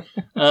 okay.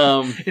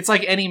 It's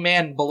like any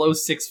man below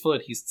 6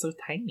 foot. He's so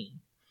tiny.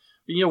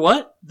 But you know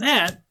what?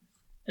 That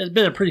has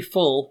been a pretty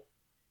full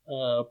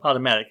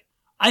Podomatic.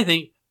 I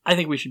think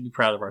we should be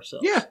proud of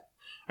ourselves. Yeah.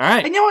 All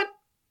right. And you know what?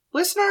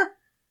 Listener,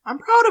 I'm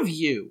proud of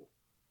you.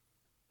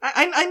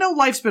 I know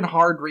life's been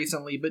hard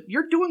recently, but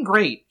you're doing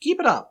great. Keep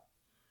it up.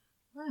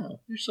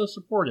 Wow, you're so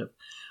supportive.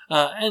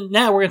 And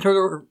now we're going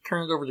to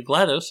turn it over to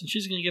GLaDOS, and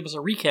she's going to give us a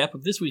recap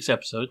of this week's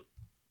episode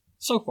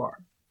so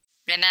far.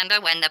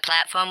 Remember when the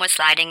platform was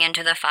sliding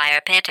into the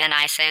fire pit and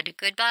I said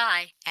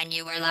goodbye, and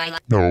you were like,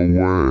 no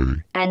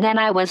way. And then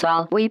I was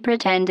all, we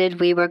pretended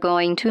we were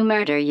going to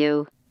murder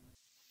you.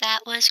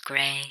 That was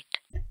great.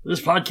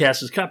 This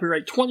podcast is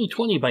copyright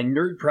 2020 by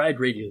Nerd Pride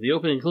Radio. The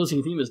opening and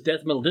closing theme is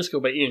Death Metal Disco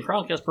by Ian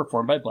Kronk, as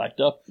performed by Black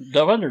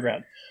Dove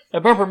Underground. My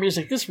bumper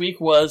music this week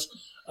was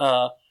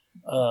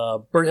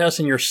Birdhouse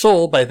in Your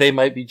Soul by They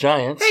Might Be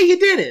Giants. Hey, you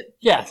did it!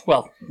 Yeah,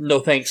 well, no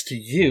thanks to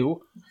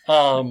you.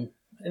 And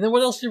then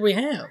what else did we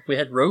have? We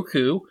had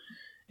Roku,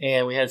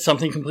 and we had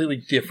Something Completely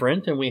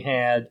Different, and we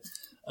had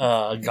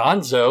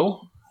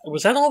Gonzo.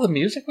 Was that all the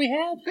music we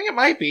had? I think it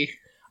might be.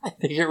 I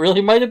think it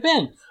really might have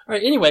been. All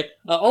right, anyway,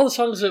 all the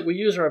songs that we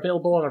use are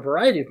available on a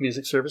variety of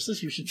music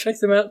services. You should check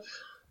them out,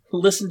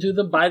 listen to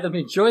them, buy them,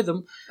 enjoy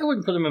them. I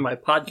wouldn't put them in my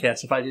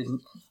podcast if I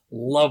didn't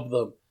love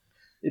them.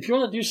 If you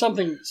want to do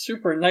something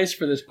super nice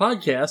for this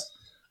podcast,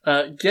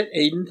 get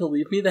Aiden to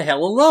leave me the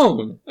hell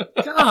alone.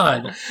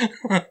 God.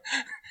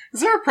 Is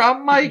there a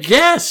problem, Mike?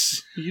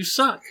 Yes! You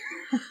suck.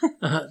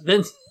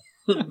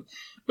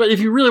 But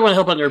if you really want to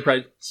help out Nerd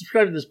Pride,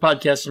 subscribe to this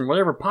podcast on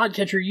whatever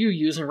podcatcher you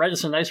use and write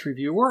us a nice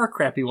review or a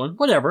crappy one,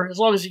 whatever, as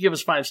long as you give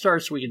us 5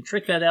 stars so we can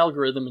trick that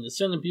algorithm into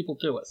sending people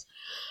to us.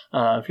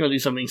 If you want to do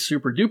something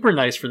super duper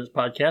nice for this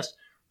podcast,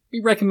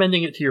 be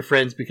recommending it to your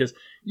friends because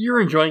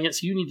you're enjoying it,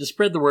 so you need to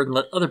spread the word and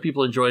let other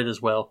people enjoy it as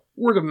well.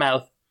 Word of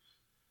mouth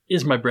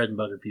is my bread and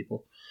butter,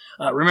 people.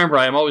 Remember,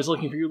 I am always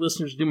looking for you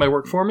listeners to do my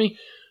work for me,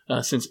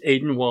 since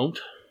Aiden won't.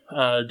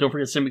 Don't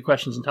forget to send me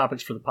questions and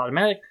topics for the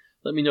Podomatic.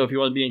 Let me know if you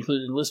want to be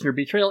included in Listener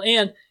Betrayal,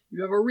 and if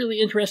you have a really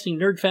interesting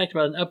nerd fact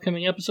about an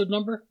upcoming episode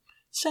number,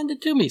 send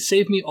it to me.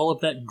 Save me all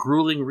of that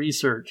grueling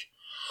research.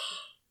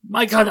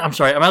 My God, I'm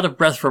sorry, I'm out of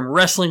breath from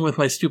wrestling with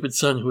my stupid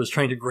son who was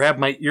trying to grab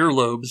my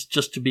earlobes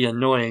just to be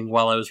annoying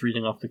while I was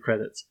reading off the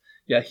credits.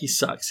 Yeah, he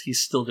sucks.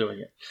 He's still doing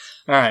it.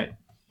 All right.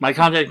 My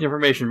contact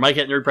information, Mike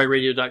at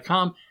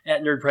nerdprideradio.com,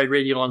 at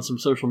nerdprideradio on some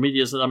social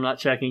medias that I'm not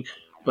checking.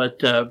 But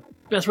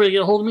best way to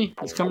get a hold of me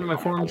is come to my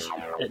forums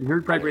at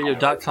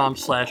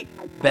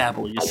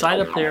nerdprideradio.com/babble. You sign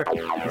up there,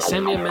 you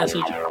send me a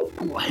message,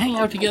 we'll hang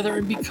out together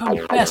and become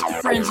best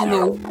friends in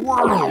the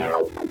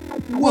world.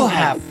 We'll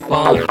have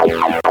fun.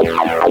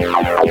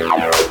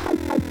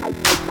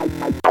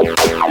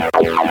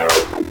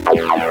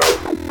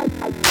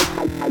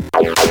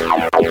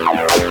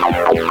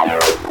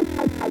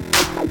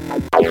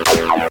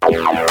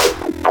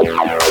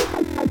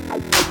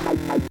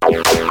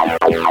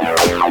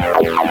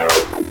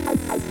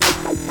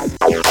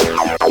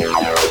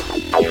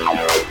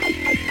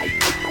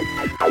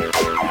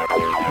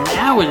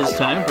 Now it is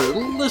time for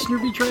Listener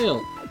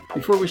Betrayal.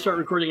 Before we start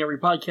recording every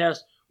podcast,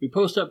 we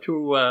post up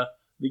to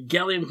the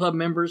Galleon Club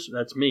members,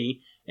 that's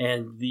me,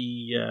 and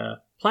the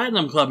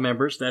Platinum Club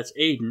members, that's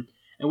Aiden,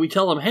 and we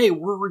tell them, hey,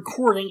 we're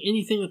recording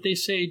anything that they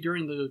say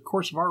during the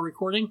course of our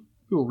recording,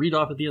 we will read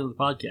off at the end of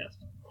the podcast.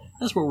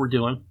 That's what we're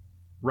doing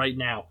right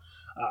now.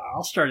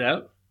 I'll start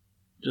out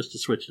just to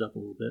switch it up a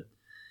little bit.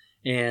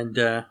 And,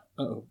 I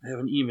have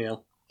an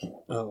email.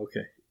 Oh,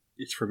 okay.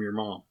 It's from your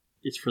mom.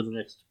 It's for the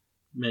next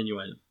menu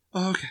item.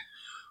 Okay.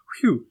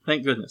 Phew,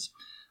 thank goodness.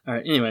 All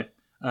right, anyway.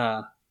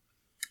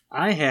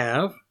 I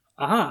have...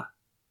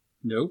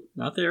 Nope,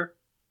 not there.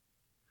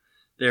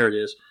 There it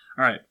is.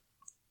 All right.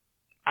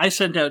 I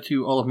sent out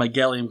to all of my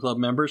Gallium Club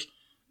members,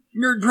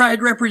 Nerd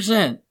Pride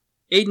represent.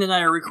 Aiden and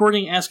I are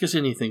recording Ask Us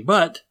Anything,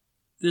 but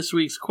this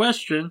week's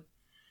question,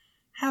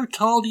 how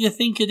tall do you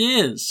think it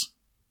is?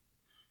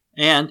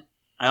 And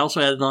I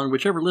also added on,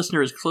 whichever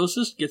listener is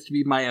closest gets to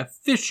be my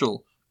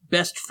official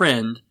best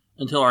friend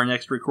until our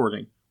next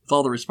recording, with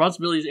all the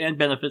responsibilities and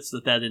benefits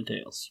that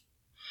entails.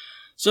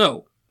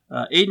 So,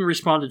 Aiden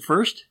responded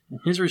first,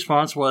 and his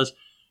response was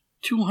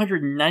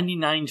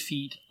 299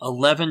 feet,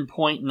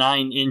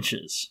 11.9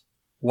 inches.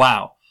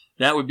 Wow.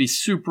 That would be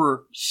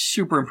super,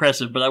 super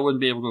impressive, but I wouldn't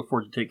be able to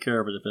afford to take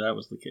care of it if that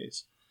was the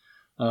case.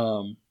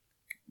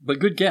 But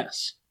good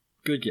guess.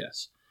 Good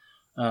guess.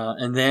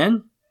 And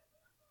then,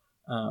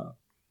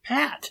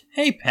 Pat.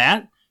 Hey,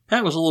 Pat.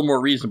 Pat was a little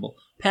more reasonable.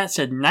 Pat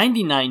said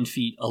 99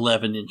 feet,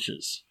 11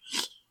 inches.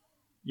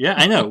 Yeah,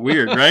 I know.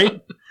 Weird,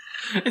 right?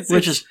 It's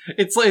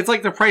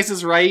like The Price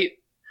is Right.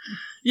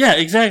 Yeah,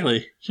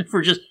 exactly.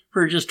 For just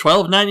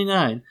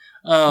 $12.99.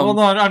 Well,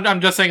 no,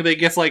 I'm just saying they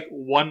guess like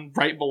one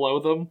right below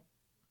them.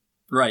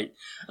 Right.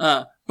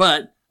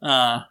 But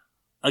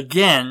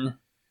again,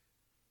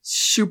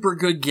 super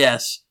good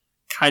guess.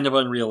 Kind of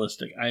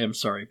unrealistic. I am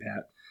sorry,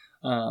 Pat.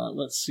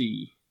 Let's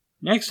see.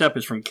 Next up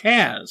is from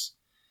Kaz.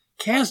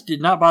 Kaz did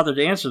not bother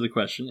to answer the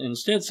question and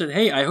instead said,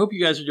 hey, I hope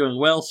you guys are doing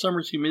well.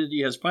 Summer's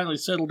humidity has finally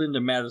settled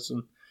into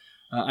Madison.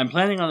 I'm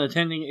planning on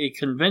attending a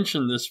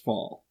convention this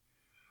fall.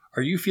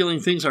 Are you feeling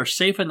things are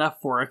safe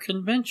enough for a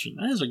convention?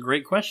 That is a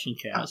great question,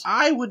 Kaz.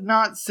 I would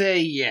not say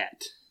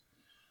yet.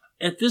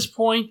 At this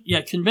point,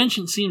 yeah,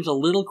 convention seems a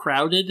little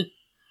crowded.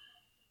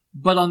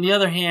 But on the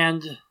other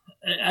hand,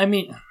 I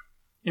mean,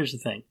 here's the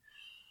thing.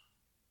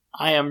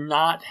 I am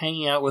not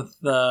hanging out with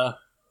a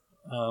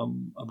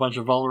bunch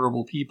of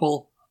vulnerable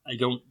people. I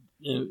don't.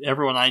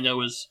 Everyone I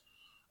know is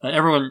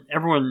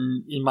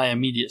everyone in my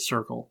immediate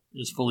circle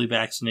is fully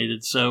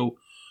vaccinated. So,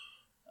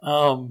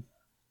 I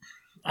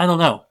don't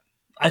know.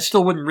 I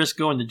still wouldn't risk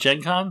going to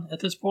Gen Con at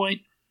this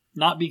point.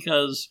 Not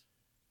because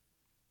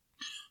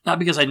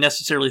I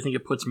necessarily think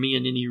it puts me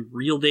in any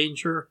real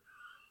danger,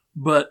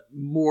 but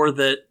more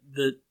that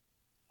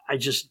I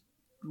just,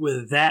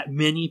 with that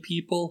many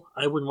people,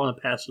 I wouldn't want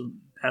to pass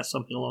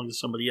something along to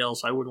somebody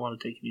else. I wouldn't want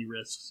to take any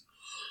risks.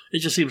 It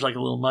just seems like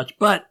a little much.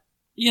 But,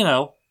 you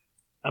know,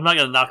 I'm not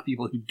going to knock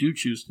people who do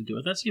choose to do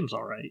it. That seems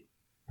all right.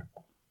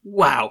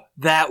 Wow,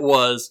 that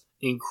was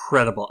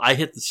incredible. I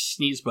hit the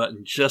sneeze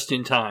button just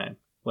in time.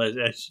 Well,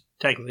 it's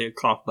technically a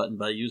cough button,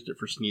 but I used it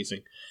for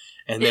sneezing.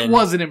 And then it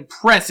was an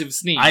impressive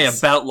sneeze. I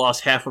about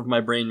lost half of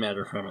my brain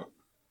matter from it.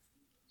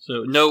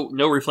 So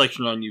no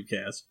reflection on you,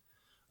 Kaz.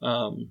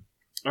 All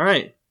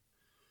right.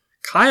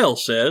 Kyle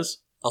says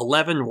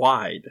 11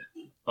 wide.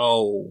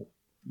 Oh,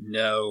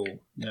 no.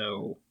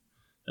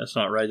 That's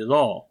not right at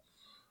all.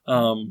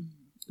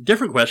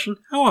 Different question.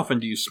 How often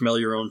do you smell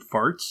your own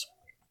farts?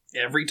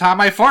 Every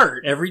time I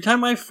fart. Every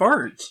time I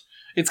fart.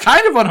 It's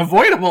kind of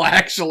unavoidable,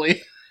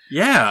 actually.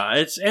 Yeah,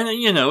 it's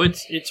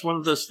one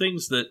of those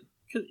things that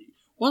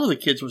one of the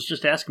kids was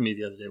just asking me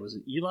the other day. Was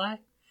it Eli?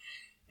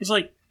 He's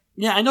like,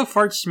 yeah, I know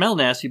farts smell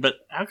nasty, but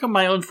how come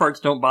my own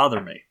farts don't bother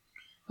me?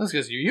 That's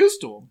because you're used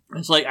to them.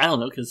 It's like, I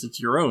don't know, because it's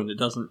your own. It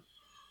doesn't.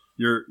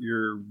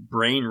 Your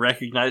brain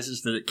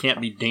recognizes that it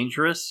can't be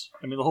dangerous.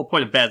 I mean, the whole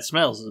point of bad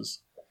smells is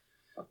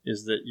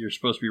that you're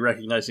supposed to be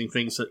recognizing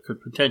things that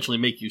could potentially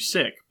make you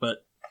sick.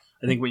 But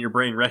I think when your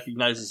brain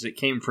recognizes it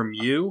came from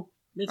you,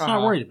 it's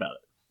not worried about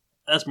it.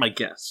 That's my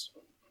guess.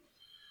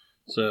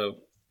 So,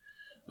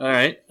 all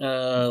right.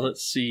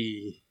 Let's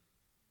see.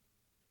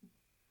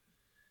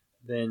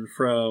 Then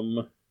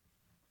from...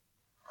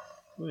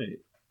 Wait.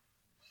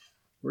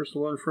 Where's the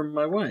one from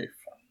my wife?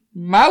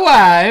 My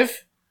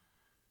wife?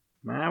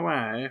 My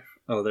wife.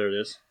 Oh, there it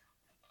is.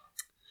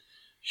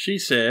 She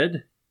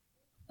said...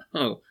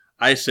 Oh,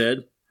 I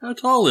said, how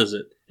tall is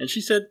it? And she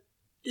said,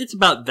 it's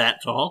about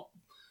that tall.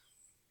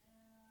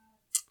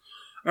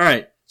 All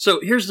right. So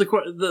here's the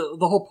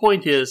whole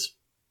point is,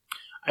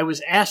 I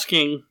was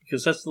asking,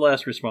 because that's the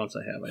last response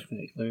I have, I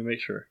think. Let me make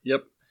sure.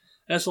 Yep.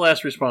 That's the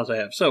last response I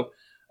have. So,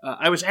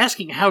 I was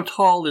asking how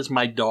tall is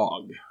my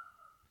dog?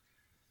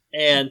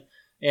 And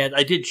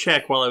I did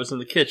check while I was in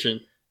the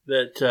kitchen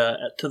that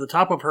to the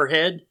top of her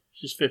head,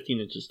 she's 15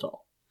 inches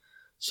tall.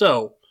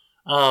 So,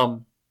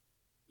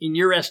 in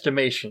your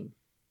estimation,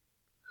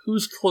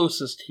 who's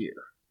closest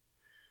here?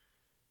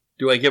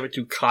 Do I give it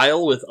to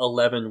Kyle with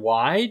 11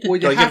 wide? Well,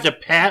 do I give it to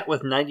Pat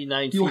with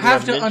 99 feet? You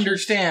have to inches?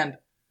 understand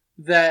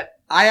that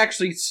I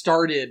actually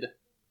started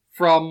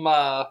from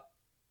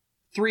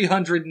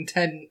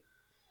 310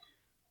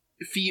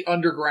 feet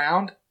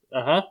underground.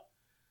 Uh-huh.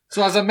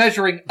 So as I'm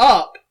measuring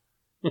up,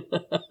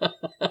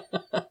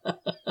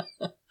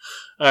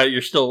 Alright,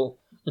 you're still...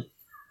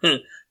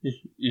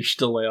 you're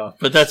still way off,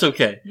 but that's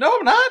okay. No,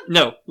 I'm not.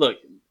 No, look,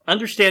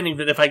 understanding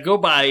that if I go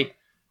by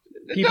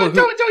people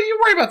Don't you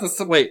worry about this.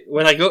 Wait,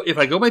 if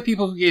I go by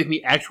people who gave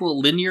me actual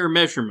linear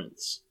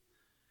measurements,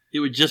 it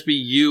would just be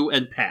you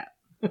and Pat.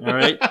 All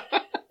right?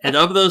 And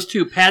of those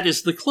two, Pat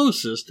is the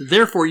closest,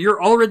 therefore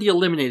you're already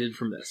eliminated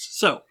from this.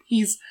 So,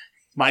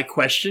 my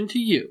question to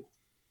you,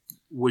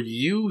 would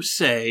you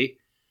say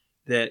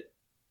that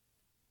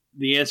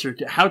the answer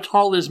to how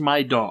tall is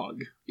my dog?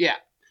 Yeah.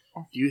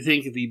 Do you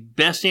think the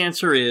best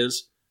answer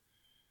is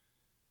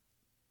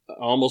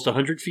almost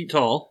 100 feet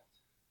tall?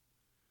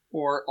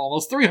 Or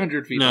almost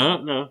 300 feet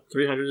tall? No,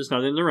 300 is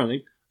not in the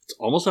running. It's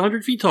almost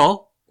 100 feet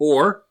tall,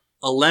 or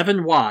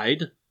 11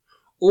 wide,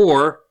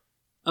 or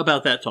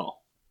about that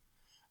tall.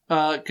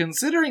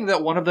 Considering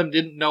that one of them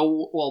didn't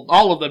know, well,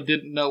 all of them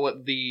didn't know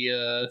what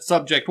the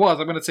subject was,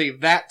 I'm going to say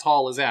that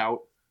tall is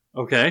out.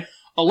 Okay.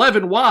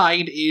 11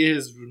 wide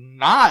is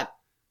not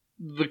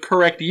the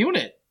correct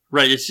unit.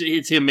 Right,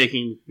 it's him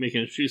making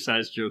a shoe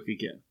size joke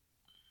again.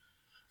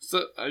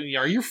 So,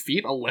 are your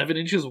feet 11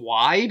 inches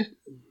wide?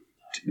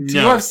 Do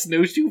No. you have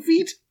snowshoe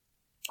feet?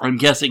 I'm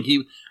guessing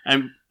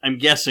I'm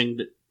guessing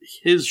that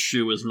his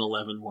shoe is an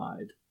 11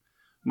 wide.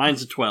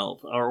 Mine's a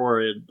 12,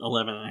 or an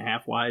 11 and a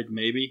half wide,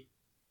 maybe.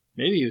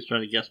 Maybe he was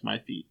trying to guess my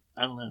feet.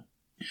 I don't know.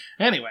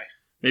 Anyway.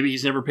 Maybe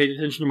he's never paid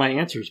attention to my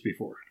answers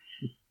before.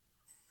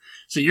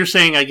 So you're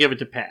saying I give it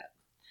to Pat?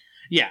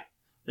 Yeah.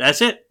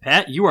 That's it.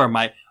 Pat, you are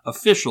my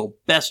official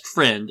best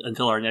friend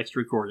until our next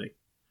recording.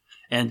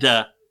 And,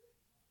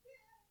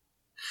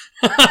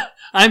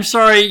 I'm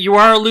sorry, you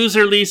are a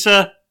loser,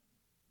 Lisa.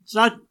 It's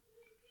not...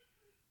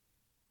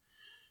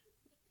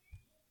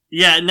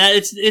 Yeah, no,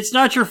 it's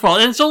not your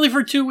fault. And it's only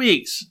for 2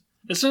 weeks.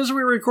 As soon as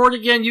we record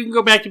again, you can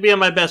go back to being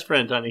my best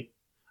friend, honey.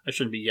 I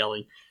shouldn't be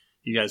yelling.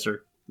 You guys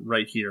are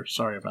right here.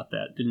 Sorry about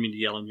that. Didn't mean to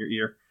yell in your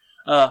ear.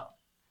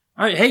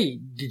 Alright, hey,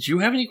 did you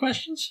have any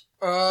questions?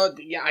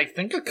 Yeah, I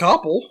think a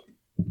couple.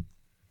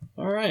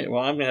 Alright,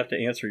 well, I'm going to have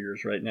to answer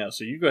yours right now,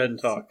 so you go ahead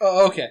and talk.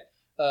 Okay.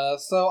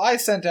 So I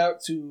sent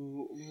out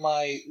to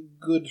my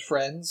good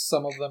friends,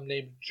 some of them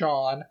named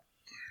John,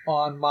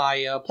 on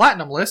my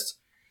platinum list.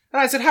 And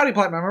I said, howdy,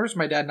 platinum members.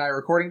 My dad and I are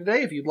recording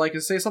today. If you'd like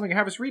us to say something or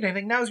have us read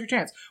anything, now's your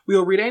chance. We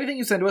will read anything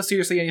you send to us.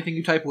 Seriously, anything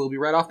you type will be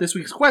read off. This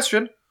week's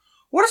question: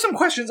 what are some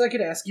questions I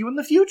could ask you in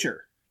the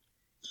future?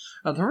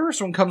 The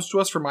first one comes to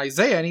us from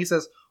Isaiah, and he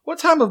says, what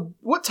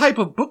type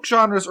of book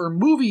genres or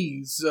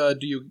movies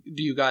do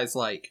you guys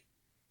like?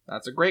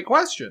 That's a great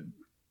question.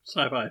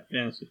 Sci-fi,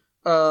 fantasy.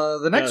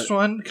 The next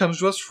one comes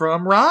to us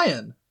from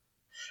Ryan.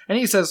 And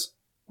he says,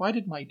 why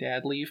did my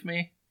dad leave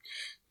me?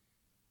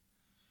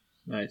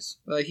 Nice.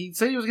 He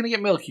said he was going to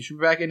get milk. He should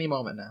be back any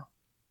moment now.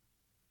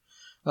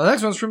 The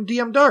next one's from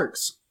DM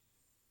Darks.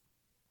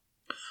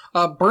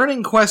 A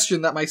burning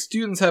question that my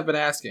students have been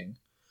asking.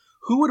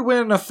 Who would win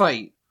in a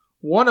fight?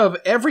 One of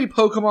every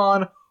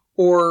Pokemon,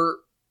 or...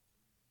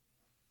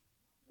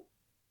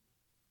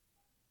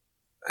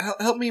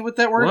 Help me with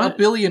that word. What? A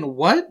billion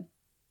what?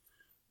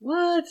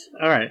 What?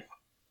 Alright.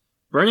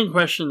 Burning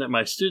question that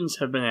my students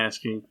have been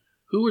asking.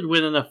 Who would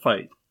win in a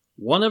fight?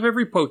 One of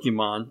every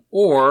Pokemon,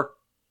 or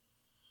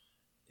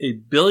a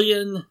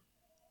billion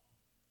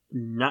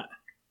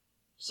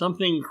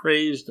something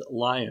crazed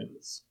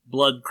lions.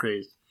 Blood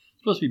crazed.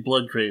 It's supposed to be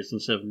blood crazed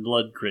instead of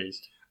blood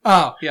crazed.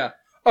 Oh, yeah.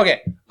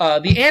 Okay.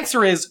 The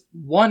answer is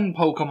one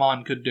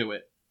Pokemon could do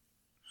it.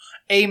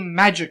 A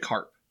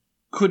Magikarp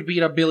could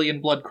beat a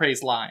billion blood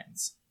crazed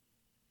lions.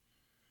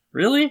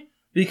 Really?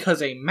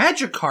 Because a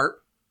Magikarp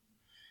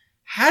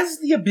has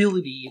the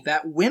ability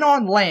that when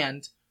on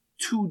land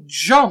to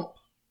jump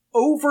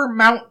over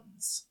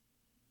mountains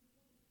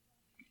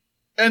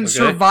and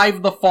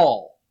survive the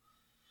fall.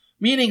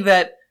 Meaning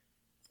that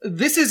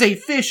this is a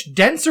fish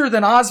denser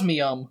than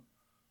osmium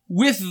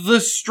with the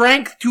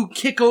strength to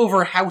kick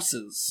over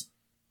houses.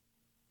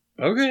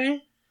 Okay.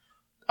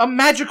 A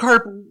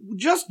Magikarp,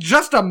 just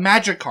a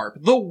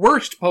Magikarp, the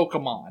worst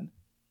Pokemon,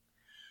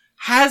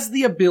 has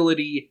the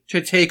ability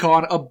to take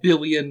on a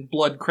billion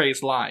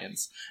blood-crazed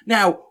lions.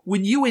 Now,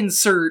 when you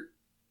insert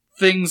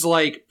things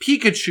like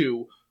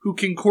Pikachu, who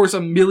can course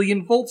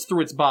 1,000,000 volts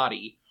through its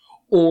body,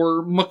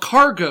 or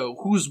Macargo,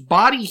 whose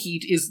body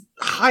heat is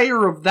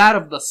higher of that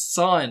of the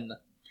sun.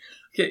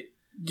 Okay,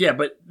 yeah,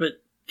 but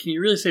can you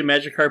really say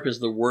Magikarp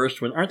is the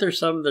worst when aren't there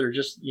some that are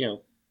just,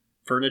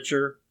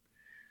 furniture?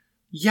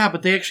 Yeah,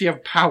 but they actually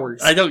have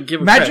powers. I don't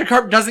give a Magikarp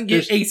crap. doesn't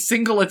get a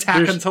single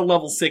attack until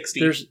level 60.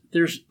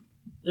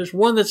 There's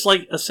one that's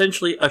like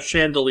essentially a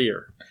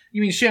chandelier.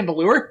 You mean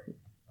Chandelure?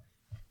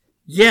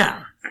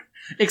 Yeah.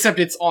 Except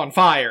it's on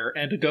fire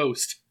and a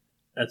ghost.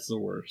 That's the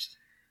worst.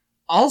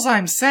 All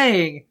I'm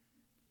saying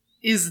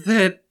is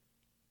that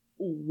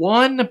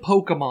one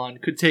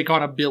Pokemon could take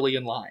on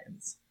 1,000,000,000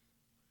 lions.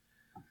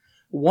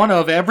 One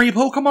of every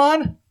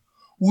Pokemon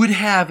would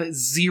have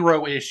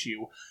zero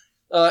issue.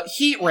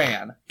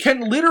 Heatran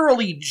can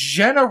literally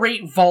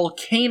generate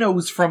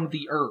volcanoes from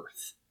the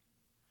earth.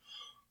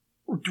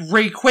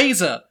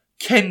 Rayquaza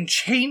can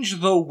change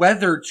the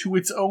weather to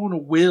its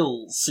own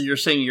wills. So you're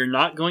saying you're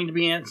not going to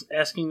be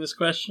asking this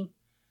question?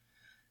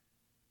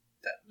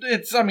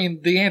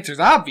 The answer's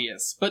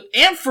obvious, but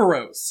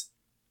Ampharos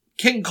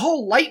can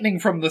call lightning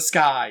from the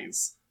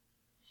skies.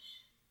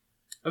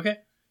 Okay.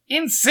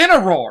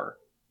 Incineroar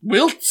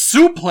will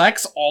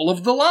suplex all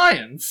of the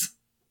lions.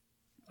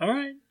 All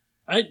right.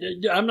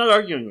 I'm not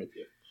arguing with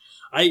you.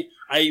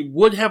 I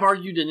would have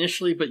argued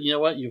initially, but you know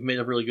what? You've made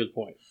a really good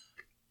point.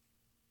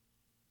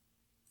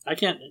 I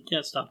can't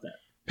stop that.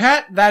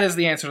 Pat, that is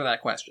the answer to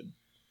that question.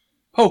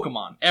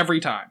 Pokemon, every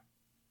time.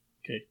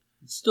 Okay.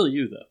 It's still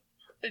you, though.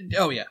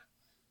 Oh, yeah.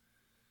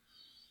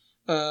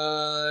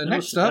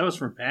 Next up. That was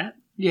from Pat?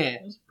 Yeah.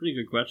 That was a pretty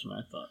good question,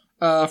 I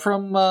thought.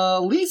 From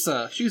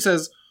Lisa. She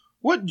says,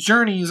 what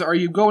journeys are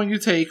you going to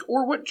take,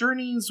 or what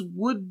journeys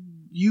would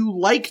you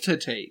like to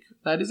take?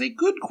 That is a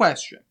good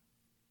question.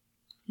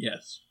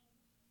 Yes.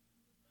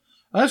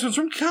 This one's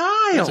from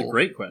Kyle. That's a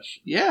great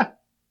question. Yeah.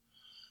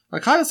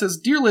 Kyle says,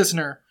 Dear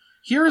listener,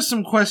 here are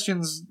some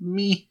questions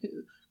me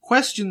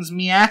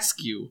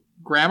ask you.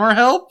 Grammar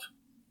help?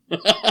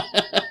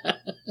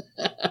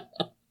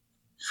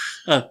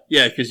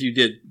 Yeah, because you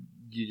did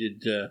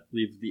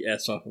leave the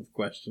S off of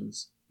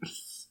questions.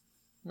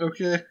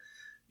 Okay.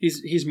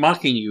 He's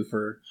mocking you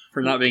for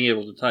not being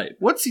able to type.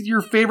 What's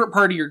your favorite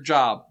part of your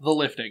job? The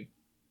lifting.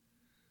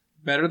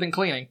 Better than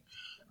cleaning.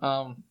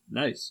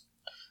 Nice.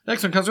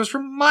 Next one comes to us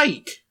from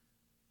Mike.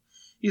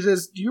 He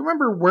says, do you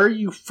remember where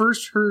you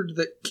first heard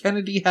that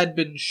Kennedy had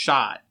been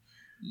shot?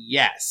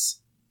 Yes.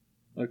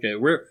 Okay,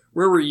 where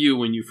were you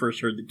when you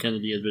first heard that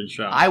Kennedy had been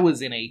shot? I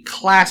was in a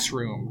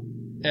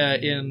classroom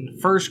in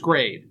first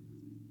grade.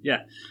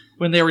 Yeah.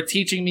 When they were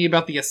teaching me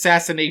about the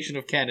assassination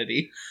of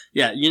Kennedy.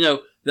 Yeah,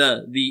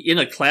 the in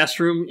a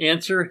classroom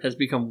answer has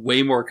become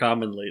way more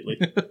common lately.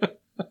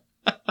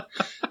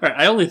 All right,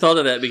 I only thought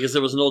of that because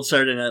there was an old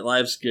Saturday Night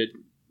Live skit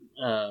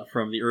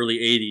from the early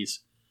 80s,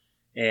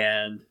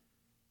 and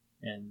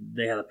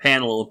they had a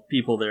panel of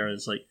people there, and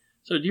it's like,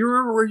 so do you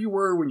remember where you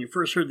were when you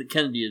first heard that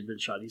Kennedy had been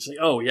shot? He's like,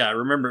 oh yeah, I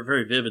remember it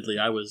very vividly.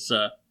 I was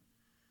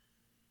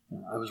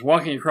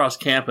walking across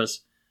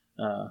campus.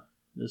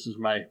 This is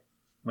my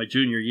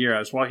junior year. I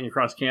was walking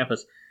across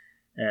campus,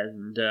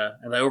 and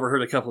I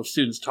overheard a couple of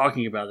students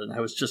talking about it, and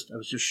I was just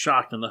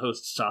shocked. And the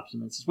host stops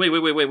him and says, wait.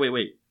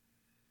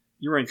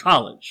 You were in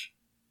college.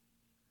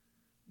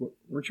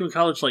 Weren't you in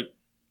college like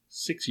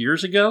 6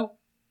 years ago?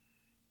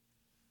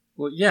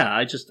 Well, yeah.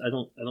 I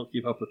don't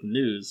keep up with the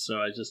news, so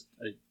I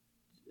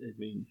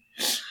mean,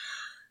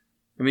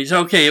 it's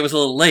okay. It was a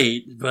little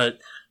late, but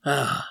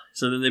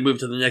so then they moved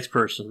to the next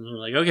person. And they're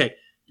like, okay, do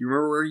you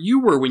remember where you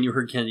were when you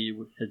heard Kennedy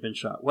had been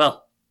shot?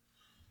 Well,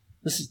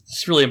 this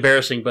is really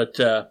embarrassing, but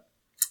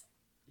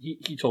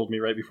he told me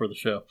right before the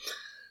show.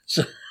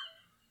 So,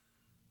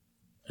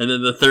 and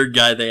then the third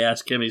guy they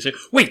asked him, he said,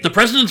 wait, the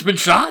president's been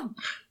shot?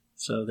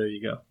 So there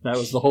you go. That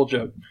was the whole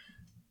joke.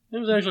 It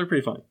was actually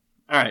pretty funny.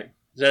 All right.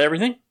 Is that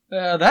everything?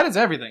 That is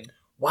everything.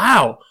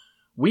 Wow.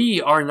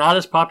 We are not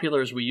as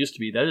popular as we used to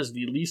be. That is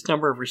the least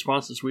number of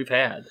responses we've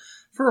had.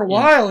 For a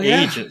while,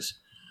 ages.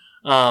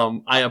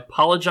 I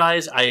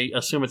apologize. I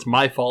assume it's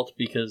my fault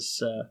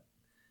because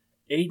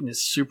Aiden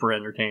is super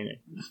entertaining.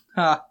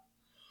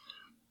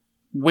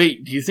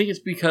 Wait, do you think it's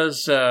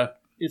because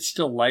it's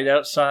still light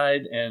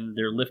outside and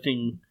they're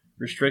lifting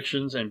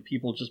restrictions and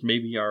people just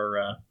maybe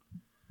are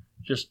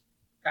just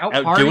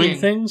out doing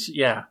things?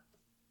 Yeah.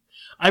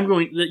 I'm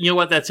going, you know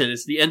what, that's it.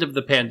 It's the end of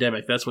the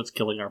pandemic. That's what's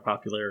killing our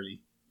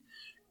popularity.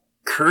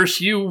 Curse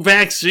you,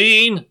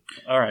 vaccine!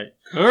 All right.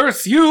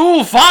 Curse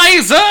you,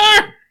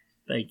 Pfizer!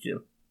 Thank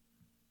you.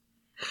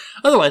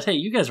 Otherwise, hey,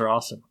 you guys are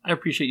awesome. I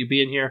appreciate you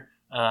being here.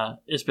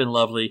 It's been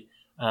lovely.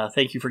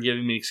 Thank you for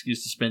giving me an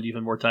excuse to spend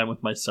even more time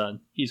with my son.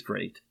 He's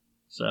great.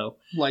 So,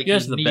 like you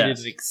guys he are the needed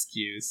best. An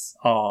excuse.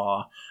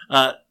 Aw.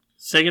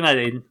 Say goodnight,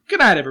 Aiden. Good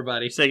night,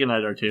 everybody. Say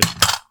goodnight, R2.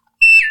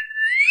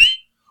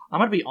 I'm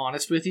gonna be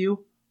honest with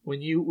you. When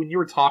you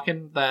were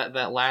talking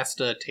that last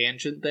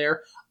tangent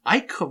there, I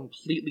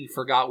completely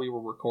forgot we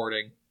were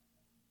recording.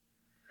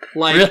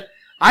 Like, really?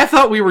 I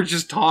thought we were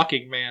just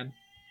talking, man.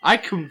 I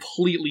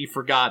completely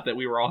forgot that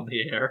we were on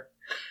the air.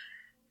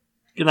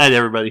 Good night,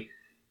 everybody.